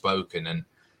quite outspoken, and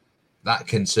that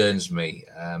concerns me.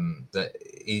 That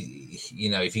he,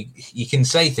 if you can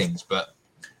say things, but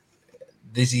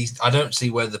I don't see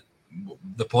where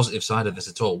the positive side of this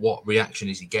at all. What reaction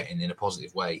is he getting in a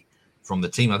positive way from the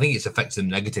team? I think it's affected him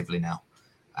negatively now,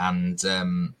 and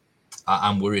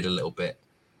I'm worried a little bit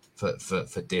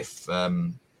for Diff.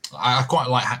 I quite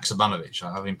like Haksabanovic.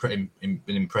 I've been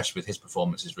impressed with his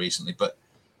performances recently, but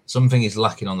something is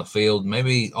lacking on the field,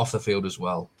 maybe off the field as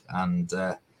well. And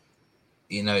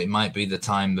it might be the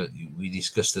time that we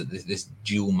discussed that this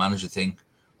dual manager thing,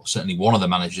 or certainly one of the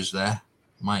managers there,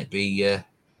 might be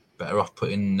better off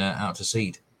putting out to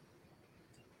seed.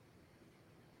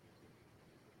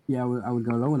 Yeah, I would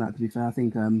go along with that. To be fair, I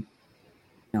think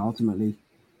ultimately,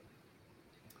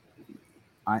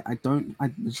 I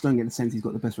just don't get the sense he's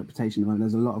got the best reputation at the moment.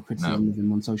 There's a lot of criticism of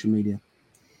him on social media,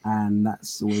 and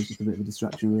that's always just a bit of a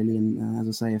distraction, really. And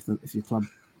as I say, if your club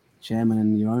chairman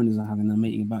and your owners are having a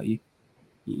meeting about you,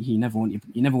 you never want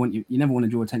to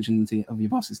draw attention of your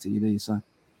bosses to you, do you? So,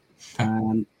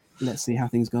 let's see how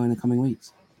things go in the coming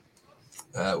weeks.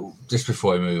 Just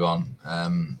before we move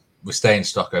on, we stay in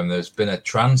Stockholm. There's been a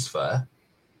transfer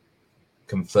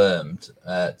confirmed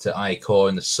to IK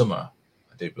in the summer.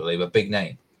 I do believe a big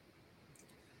name.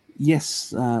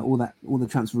 Yes, all the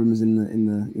transfer rumours in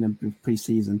the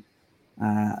pre-season.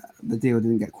 The deal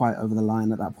didn't get quite over the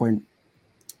line at that point,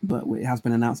 but it has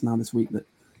been announced now this week that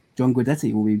John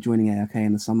Guidetti will be joining AIK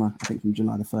in the summer. I think from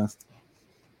July the 1st.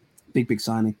 Big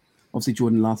signing. Obviously,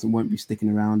 Jordan Larson won't be sticking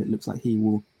around. It looks like he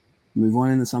will move on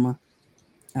in the summer,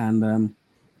 and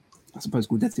I suppose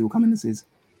Guidetti will come in as his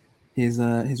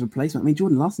replacement. I mean,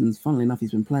 Jordan Larson, funnily enough,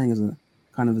 he's been playing as a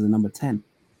number 10.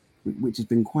 Which has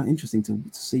been quite interesting to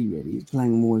see, really. He's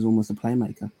playing more as almost a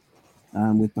playmaker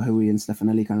with Bahoui and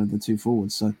Stefanelli kind of the two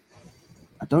forwards. So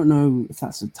I don't know if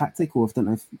that's a tactic or if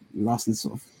Larson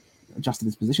sort of adjusted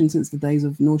his position since the days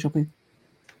of Norrköping,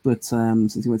 but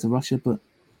since he went to Russia. But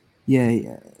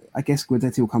yeah, I guess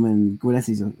Guidetti will come in.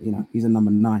 Guidetti's he's a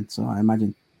number 9, so I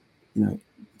imagine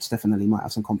Stefanelli might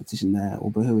have some competition there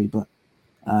or Bahoui, but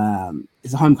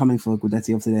it's a homecoming for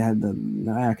Guidetti. Obviously, they had the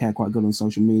AIK are quite good on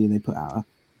social media. They put out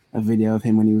a video of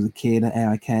him when he was a kid at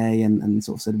AIK and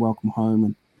sort of said welcome home,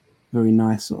 and very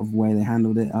nice sort of way they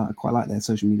handled it. I quite like their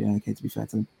social media AIK, to be fair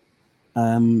to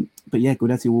them. But yeah,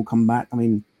 Guidetti will come back. I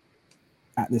mean,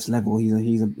 at this level,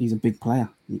 he's a big player.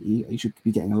 He should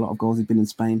be getting a lot of goals. He's been in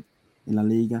Spain in La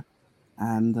Liga,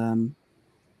 and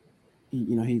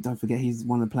he don't forget he's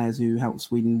one of the players who helped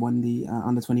Sweden win the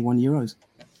under 21 Euros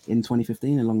in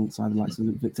 2015 alongside the likes of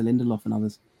Victor Lindelof and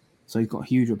others. So he's got a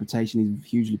huge reputation. He's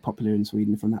hugely popular in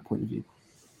Sweden from that point of view.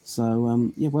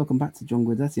 So, welcome back to John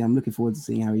Guidetti. I'm looking forward to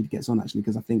seeing how he gets on, actually,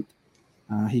 because I think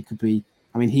he could be...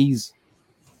 I mean, I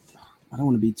don't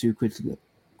want to be too critical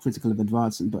of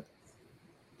Edvardsen, but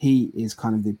he is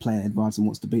kind of the player Edvardsen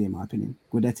wants to be, in my opinion.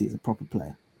 Guidetti is a proper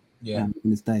player in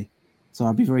his day. So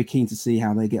I'd be very keen to see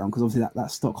how they get on, because obviously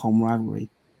that Stockholm rivalry,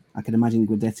 I could imagine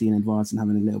Guidetti and Edvardsen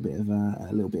having a little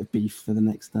bit of beef for the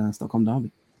next Stockholm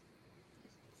derby.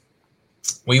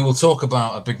 We will talk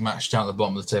about a big match down at the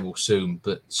bottom of the table soon,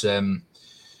 but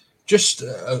just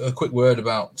a quick word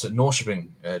about Norrköping,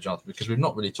 Jonathan, because we've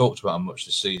not really talked about them much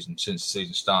this season since the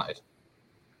season started.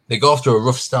 They got off to a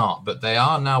rough start, but they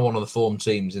are now one of the form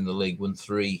teams in the league, won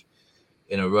 3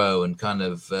 in a row, and kind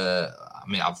of,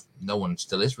 no one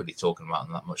still is really talking about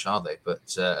them that much, are they?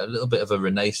 But a little bit of a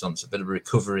renaissance, a bit of a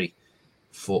recovery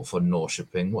for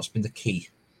Norrköping. What's been the key?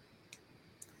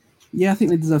 Yeah, I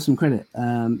think they deserve some credit.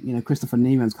 Christopher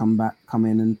Niemann's come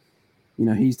in, and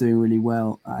he's doing really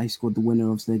well. He scored the winner,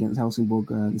 obviously, against Helsingborg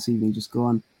this evening, just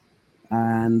gone.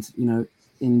 And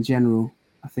in general,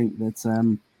 I think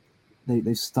that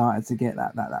they've started to get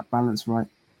that balance right.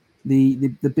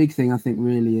 The big thing, I think,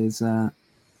 really is Rickard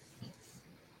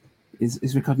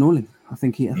Norling. I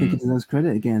think he deserves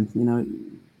credit again.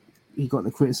 He got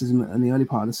the criticism in the early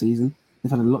part of the season.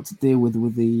 They've had a lot to deal with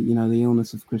the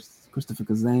illness of Christopher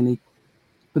Kazani.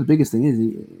 But the biggest thing is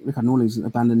Rickard Norling's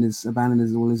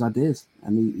abandoned all his ideas,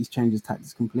 and he's changed his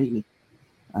tactics completely.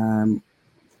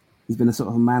 He's been a sort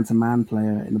of a man-to-man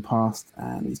player in the past,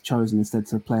 and he's chosen instead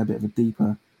to play a bit of a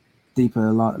deeper,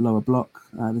 lower block.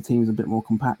 The team's a bit more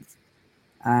compact,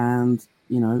 and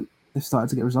they've started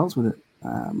to get results with it.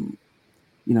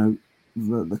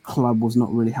 The club was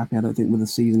not really happy, I don't think, with the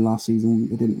season last season.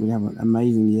 They didn't really have an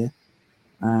amazing year.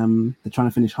 They're trying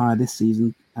to finish higher this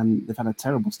season, and they've had a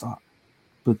terrible start.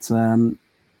 But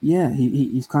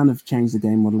he's kind of changed the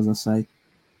game model, as I say,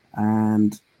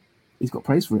 and he's got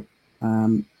praise for it.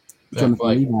 Fair Jonathan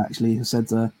play. Levi actually has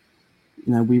said,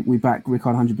 we back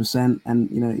Rickard 100%, and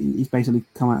he's basically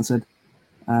come out and said,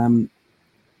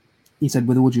 he said,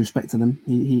 with all due respect to them,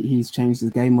 he's changed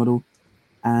his game model,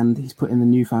 and he's put in the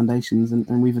new foundations,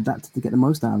 and we've adapted to get the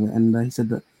most out of it. And he said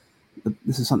that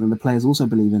this is something the players also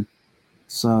believe in.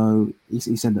 So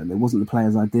he said that it wasn't the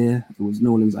players' idea, it was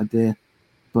New Orleans' idea,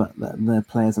 but that the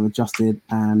players have adjusted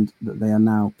and that they are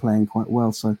now playing quite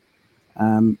well. So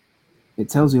it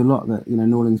tells you a lot that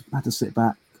New Orleans had to sit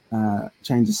back,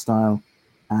 change his style,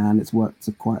 and it's worked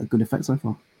to quite a good effect so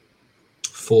far.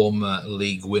 Former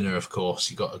league winner, of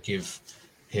course. You got to give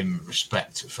him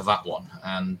respect for that one.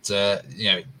 And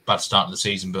bad start of the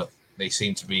season, but they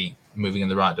seem to be moving in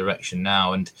the right direction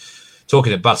now. And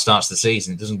talking of bad starts of the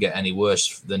season, it doesn't get any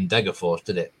worse than Degerfors,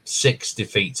 did it? 6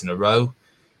 defeats in a row,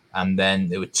 and then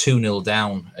they were 2-0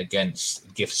 down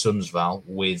against GIF Sundsvall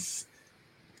with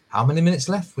how many minutes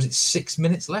left? Was it 6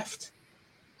 minutes left?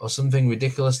 Or something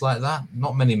ridiculous like that?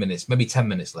 Not many minutes, maybe 10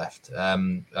 minutes left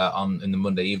in the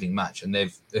Monday evening match, and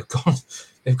they've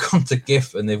gone to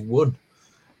GIF and they've won.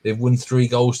 They've won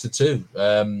 3-2.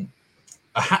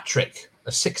 A hat trick,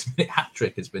 a 6-minute hat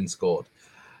trick has been scored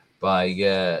by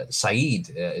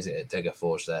Saeed. Is it at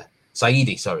Degerfors there?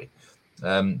 Saidi, sorry.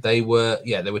 They were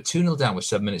 2-0 down with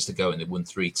 7 minutes to go, and they won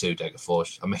 3-2.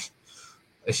 Degerfors. I mean,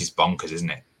 this is bonkers, isn't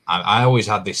it? I always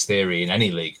had this theory in any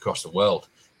league across the world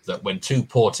that when two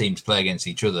poor teams play against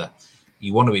each other,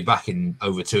 you want to be back in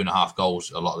over 2.5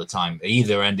 goals a lot of the time. They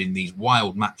either end in these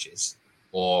wild matches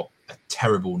or a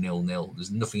terrible 0-0. There's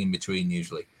nothing in between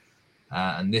usually.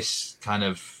 And this kind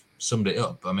of summed it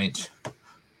up. I mean,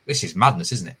 this is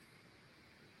madness, isn't it?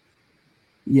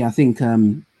 Yeah, I think,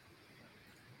 I've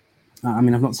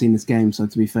not seen this game, so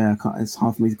to be fair, it's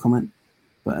hard for me to comment.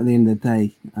 But at the end of the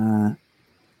day,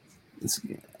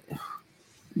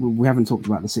 we haven't talked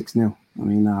about the 6-0. I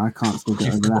mean, I can't still get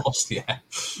over that. Yeah.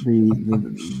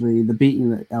 The beating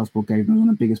that Elfsborg gave them, one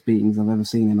of the biggest beatings I've ever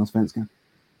seen in Allsvenskan.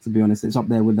 To be honest, it's up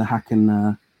there with the Hacken,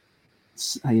 the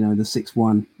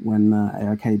 6-1 when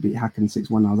AIK beat Hacken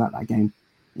 6-1. I was at that game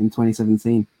in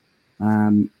 2017.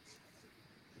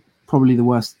 Probably the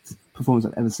worst performance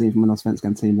I've ever seen from an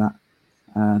Allsvenskan team. That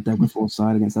Degerfors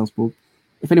side against Elfsborg.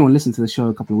 If anyone listened to the show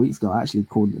a couple of weeks ago, I actually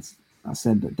called this. I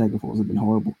said that Degerfors had been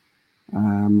horrible.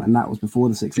 And that was before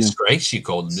the 6-0. Disgrace, you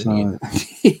called them, didn't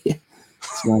you?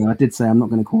 So I did say I'm not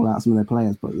going to call out some of their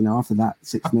players, but after that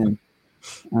 6-0,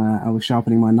 I was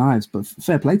sharpening my knives. But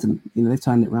fair play to them. They've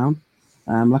turned it around.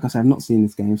 Like I said, I've not seen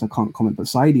this game, so I can't comment. But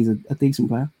Saidi's a decent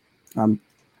player.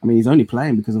 He's only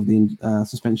playing because of the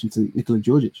suspension to Nikola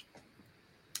Djurdjic.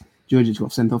 Djurdjic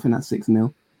got sent off in that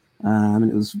 6-0,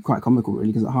 and it was quite comical really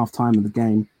because at half time of the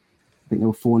game, I think they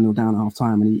were 4-0 down at half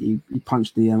time, and he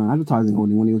punched the advertising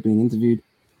hoarding when he was being interviewed.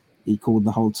 He called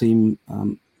the whole team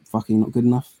fucking not good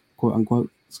enough, quote unquote.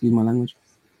 Excuse my language.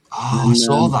 Oh, I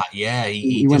saw that. Yeah,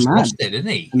 he went just mad. lost it, didn't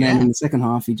he? And then in the second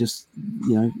half, he just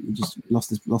lost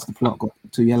the plot, got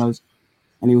 2 yellows,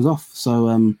 and he was off. So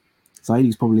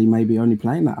Saidi's probably maybe only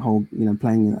playing that whole,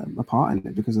 playing a part in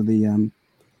it because of the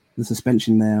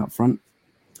suspension there up front.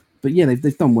 But yeah,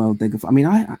 they've done well.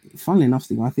 Funnily enough,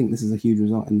 Steve, I think this is a huge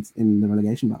result in the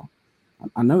relegation battle.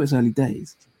 I know it's early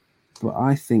days, but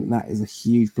I think that is a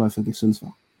huge blow for GIF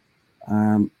Sundsvall.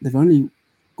 They've only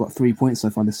got 3 points so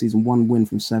far this season, 1 win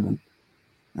from 7.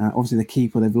 Obviously, the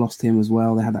keeper, they've lost him as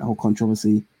well. They had that whole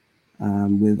controversy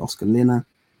with Oscar Linna.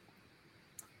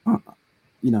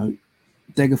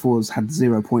 Degerfors had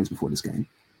 0 points before this game.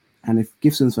 And if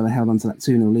GIF Sundsvall had held on to that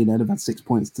 2-0 lead, they'd have had 6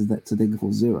 points to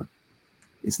Degerfors 0.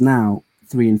 It's now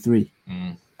 3-3.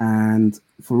 And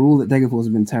for all that Degerfors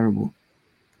have been terrible,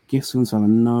 GIF Sundsvall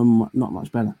are not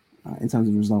much better in terms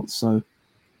of results. So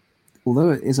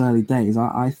although it is early days,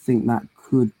 I think that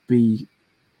could be,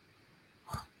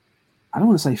 I don't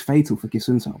want to say fatal for GIF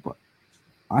Sundsvall, but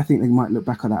I think they might look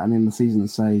back at that and end the season and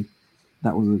say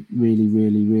that was a really,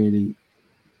 really, really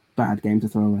bad game to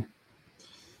throw away.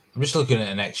 I'm just looking at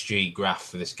an XG graph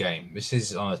for this game. This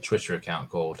is on a Twitter account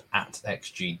called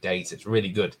 @XGData. It's really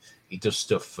good. He does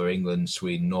stuff for England,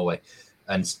 Sweden, Norway.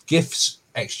 And GIF's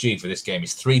XG for this game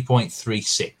is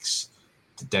 3.36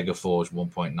 to Degerfors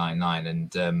 1.99.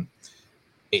 And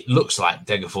it looks like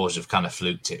Degerfors have kind of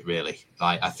fluked it, really.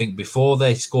 I think before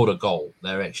they scored a goal,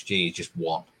 their XG is just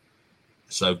 1.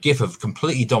 So GIF have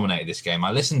completely dominated this game.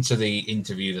 I listened to the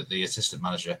interview that the assistant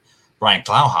manager, Brian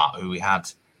Klauhart, who we had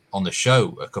on the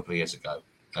show a couple of years ago,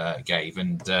 gave.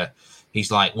 And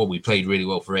he's like, well, we played really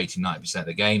well for 80-90% of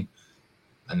the game.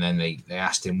 And then they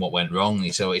asked him what went wrong. And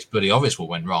he said, well, it's bloody obvious what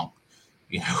went wrong.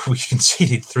 We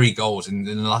conceded 3 goals in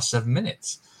the last 7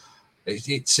 minutes.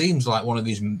 It seems like one of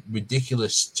these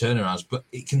ridiculous turnarounds, but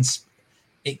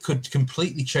it could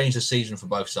completely change the season for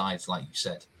both sides, like you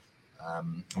said. I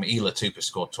mean, Ila Tupa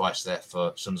scored twice there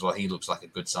for Sundsvall. He looks like a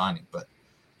good signing, but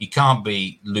you can't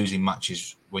be losing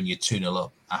matches when you're 2-0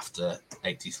 up after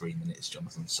 83 minutes,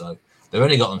 Jonathan. So they've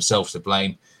only got themselves to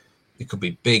blame. It could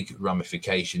be big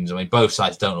ramifications. I mean, both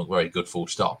sides don't look very good full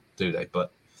stop, do they?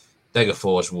 But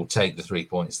Degerfors will take the 3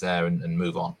 points there and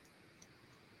move on.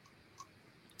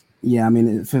 Yeah, I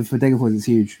mean, for Degerfors, it's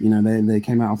huge. You know, they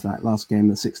came out of that last game,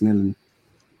 the 6-0, and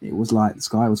it was like the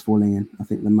sky was falling in. I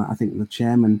think the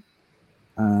chairman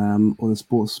or the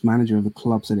sports manager of the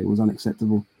club said it was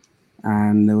unacceptable,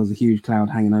 and there was a huge cloud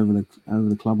hanging over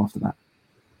the club after that.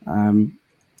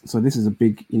 So this is a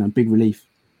big relief,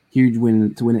 huge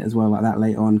win to win it as well like that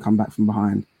late on, come back from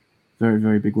behind, very,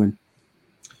 very big win.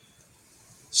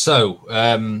 So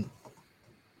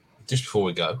just before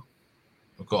we go,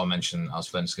 I've got to mention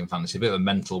Allsvenskan Fantasy, a bit of a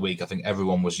mental week. I think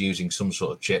everyone was using some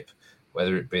sort of chip,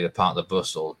 whether it be the part of the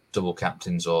bus or double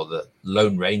captains or the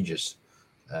Lone Rangers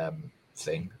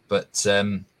thing. But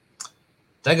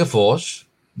Degerfors,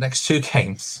 next 2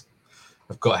 games,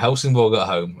 they've got Helsingborg at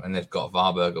home and they've got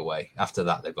Varberg away. After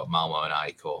that, they've got Malmo and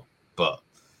Aikor. But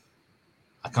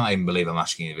I can't even believe I'm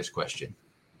asking you this question.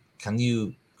 Could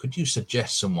you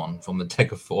suggest someone from the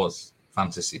Degerfors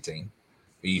fantasy team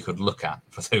who you could look at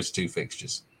for those 2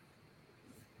 fixtures?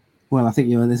 Well, I think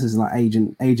this is like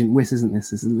Agent Wiss, isn't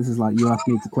this? This is like you ask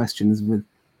me the questions with,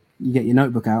 you get your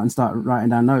notebook out and start writing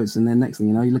down notes, and then next thing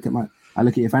you know, I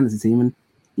look at your fantasy team and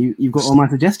you've got all my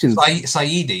suggestions.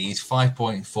 Saidi is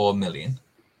 5.4 million,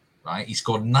 right? He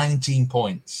scored 19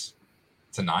 points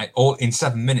tonight, or in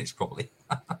 7 minutes probably.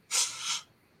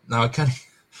 No, I can't.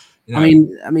 You know.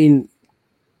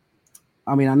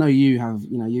 I mean, I know you have.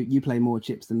 You play more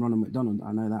chips than Ronald McDonald.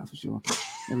 I know that for sure.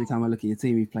 Every time I look at your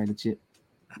team, you've played a chip.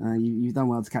 You've done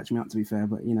well to catch me up, to be fair.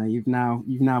 But you've now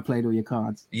played all your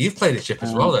cards. You've played a chip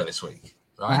as well though this week,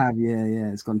 right? I have,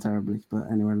 yeah. It's gone terribly,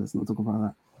 but anyway, let's not talk about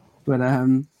that.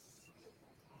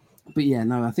 But yeah,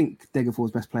 no, I think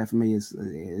Degerfors' best player for me is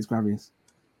Gravius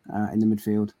in the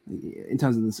midfield. In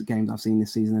terms of the games I've seen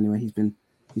this season, anyway, he's been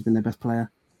their best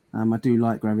player. I do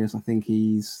like Gravius. I think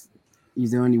he's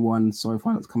the only one so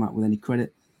far that's come out with any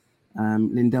credit.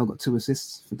 Lindell got 2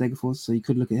 assists for Degerfors, so you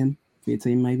could look at him for your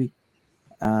team maybe.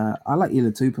 I like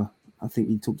Ila Tupa. I think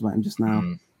you talked about him just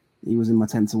now. He was in my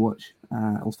 10 to watch,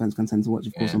 Allsvenskan 10 to watch,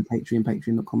 of course, on Patreon,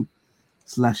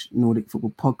 patreon.com/Nordic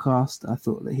Football Podcast. I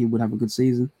thought that he would have a good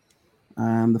season.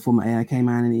 The former AIK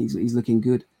man, and he's looking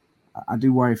good. I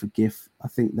do worry for GIF. I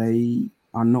think they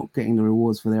are not getting the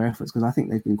rewards for their efforts, because I think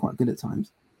they've been quite good at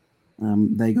times.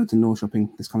 They go to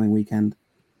Norrköping this coming weekend,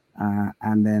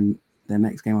 and then their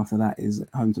next game after that is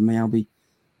home to Mjällby.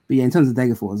 But yeah, in terms of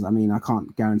Degerfors, I mean, I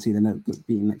can't guarantee they're not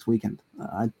beaten next weekend.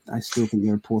 I still think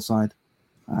they're a poor side.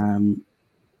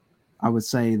 I would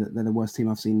say that they're the worst team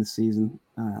I've seen this season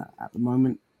at the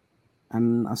moment,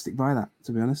 and I'll stick by that,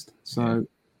 to be honest. So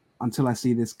until I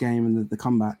see this game and the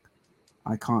comeback,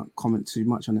 I can't comment too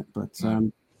much on it. But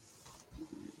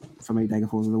for me,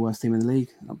 Degerfors are the worst team in the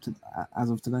league as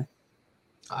of today.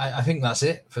 I think that's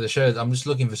it for the show. I'm just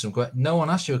looking for some questions. No one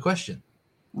asked you a question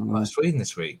about Sweden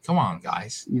this week. Come on,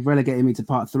 guys. You've relegated me to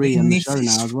part 3 on the show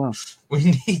now as well.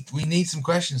 We need some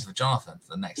questions for Jonathan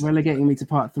for the next Relegating me to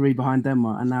part 3 behind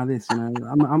Denmark, and now this. I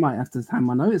might have to hand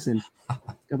my notice in.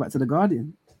 Go back to the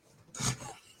Guardian.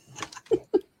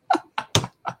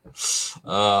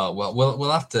 Well,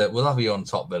 we'll have you on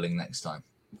top billing next time.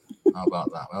 How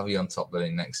about that? We'll have you on top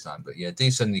billing next time. But yeah,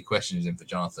 do send any questions in for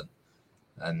Jonathan.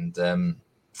 And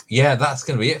that's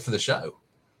going to be it for the show.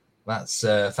 That's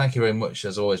thank you very much,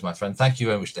 as always, my friend. Thank you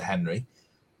very much to Henry.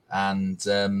 And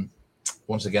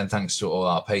once again, thanks to all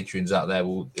our patrons out there.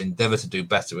 We'll endeavour to do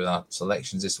better with our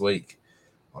selections this week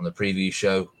on the preview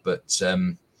show. But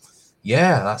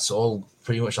that's all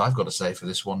pretty much I've got to say for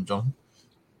this one, Jonathan.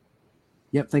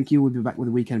 Yep, thank you. We'll be back with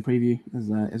a weekend preview,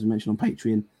 as we mentioned on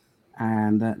Patreon.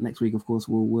 And next week, of course,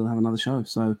 we'll have another show.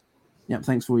 So,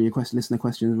 thanks for all your listener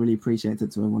questions. Really appreciate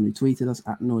it to everyone who tweeted us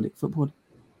at Nordic Footpod.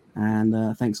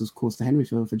 And thanks, of course, to Henry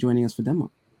for joining us for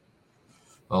Denmark.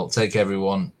 Well, take care,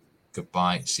 everyone.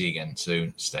 Goodbye. See you again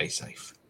soon. Stay safe.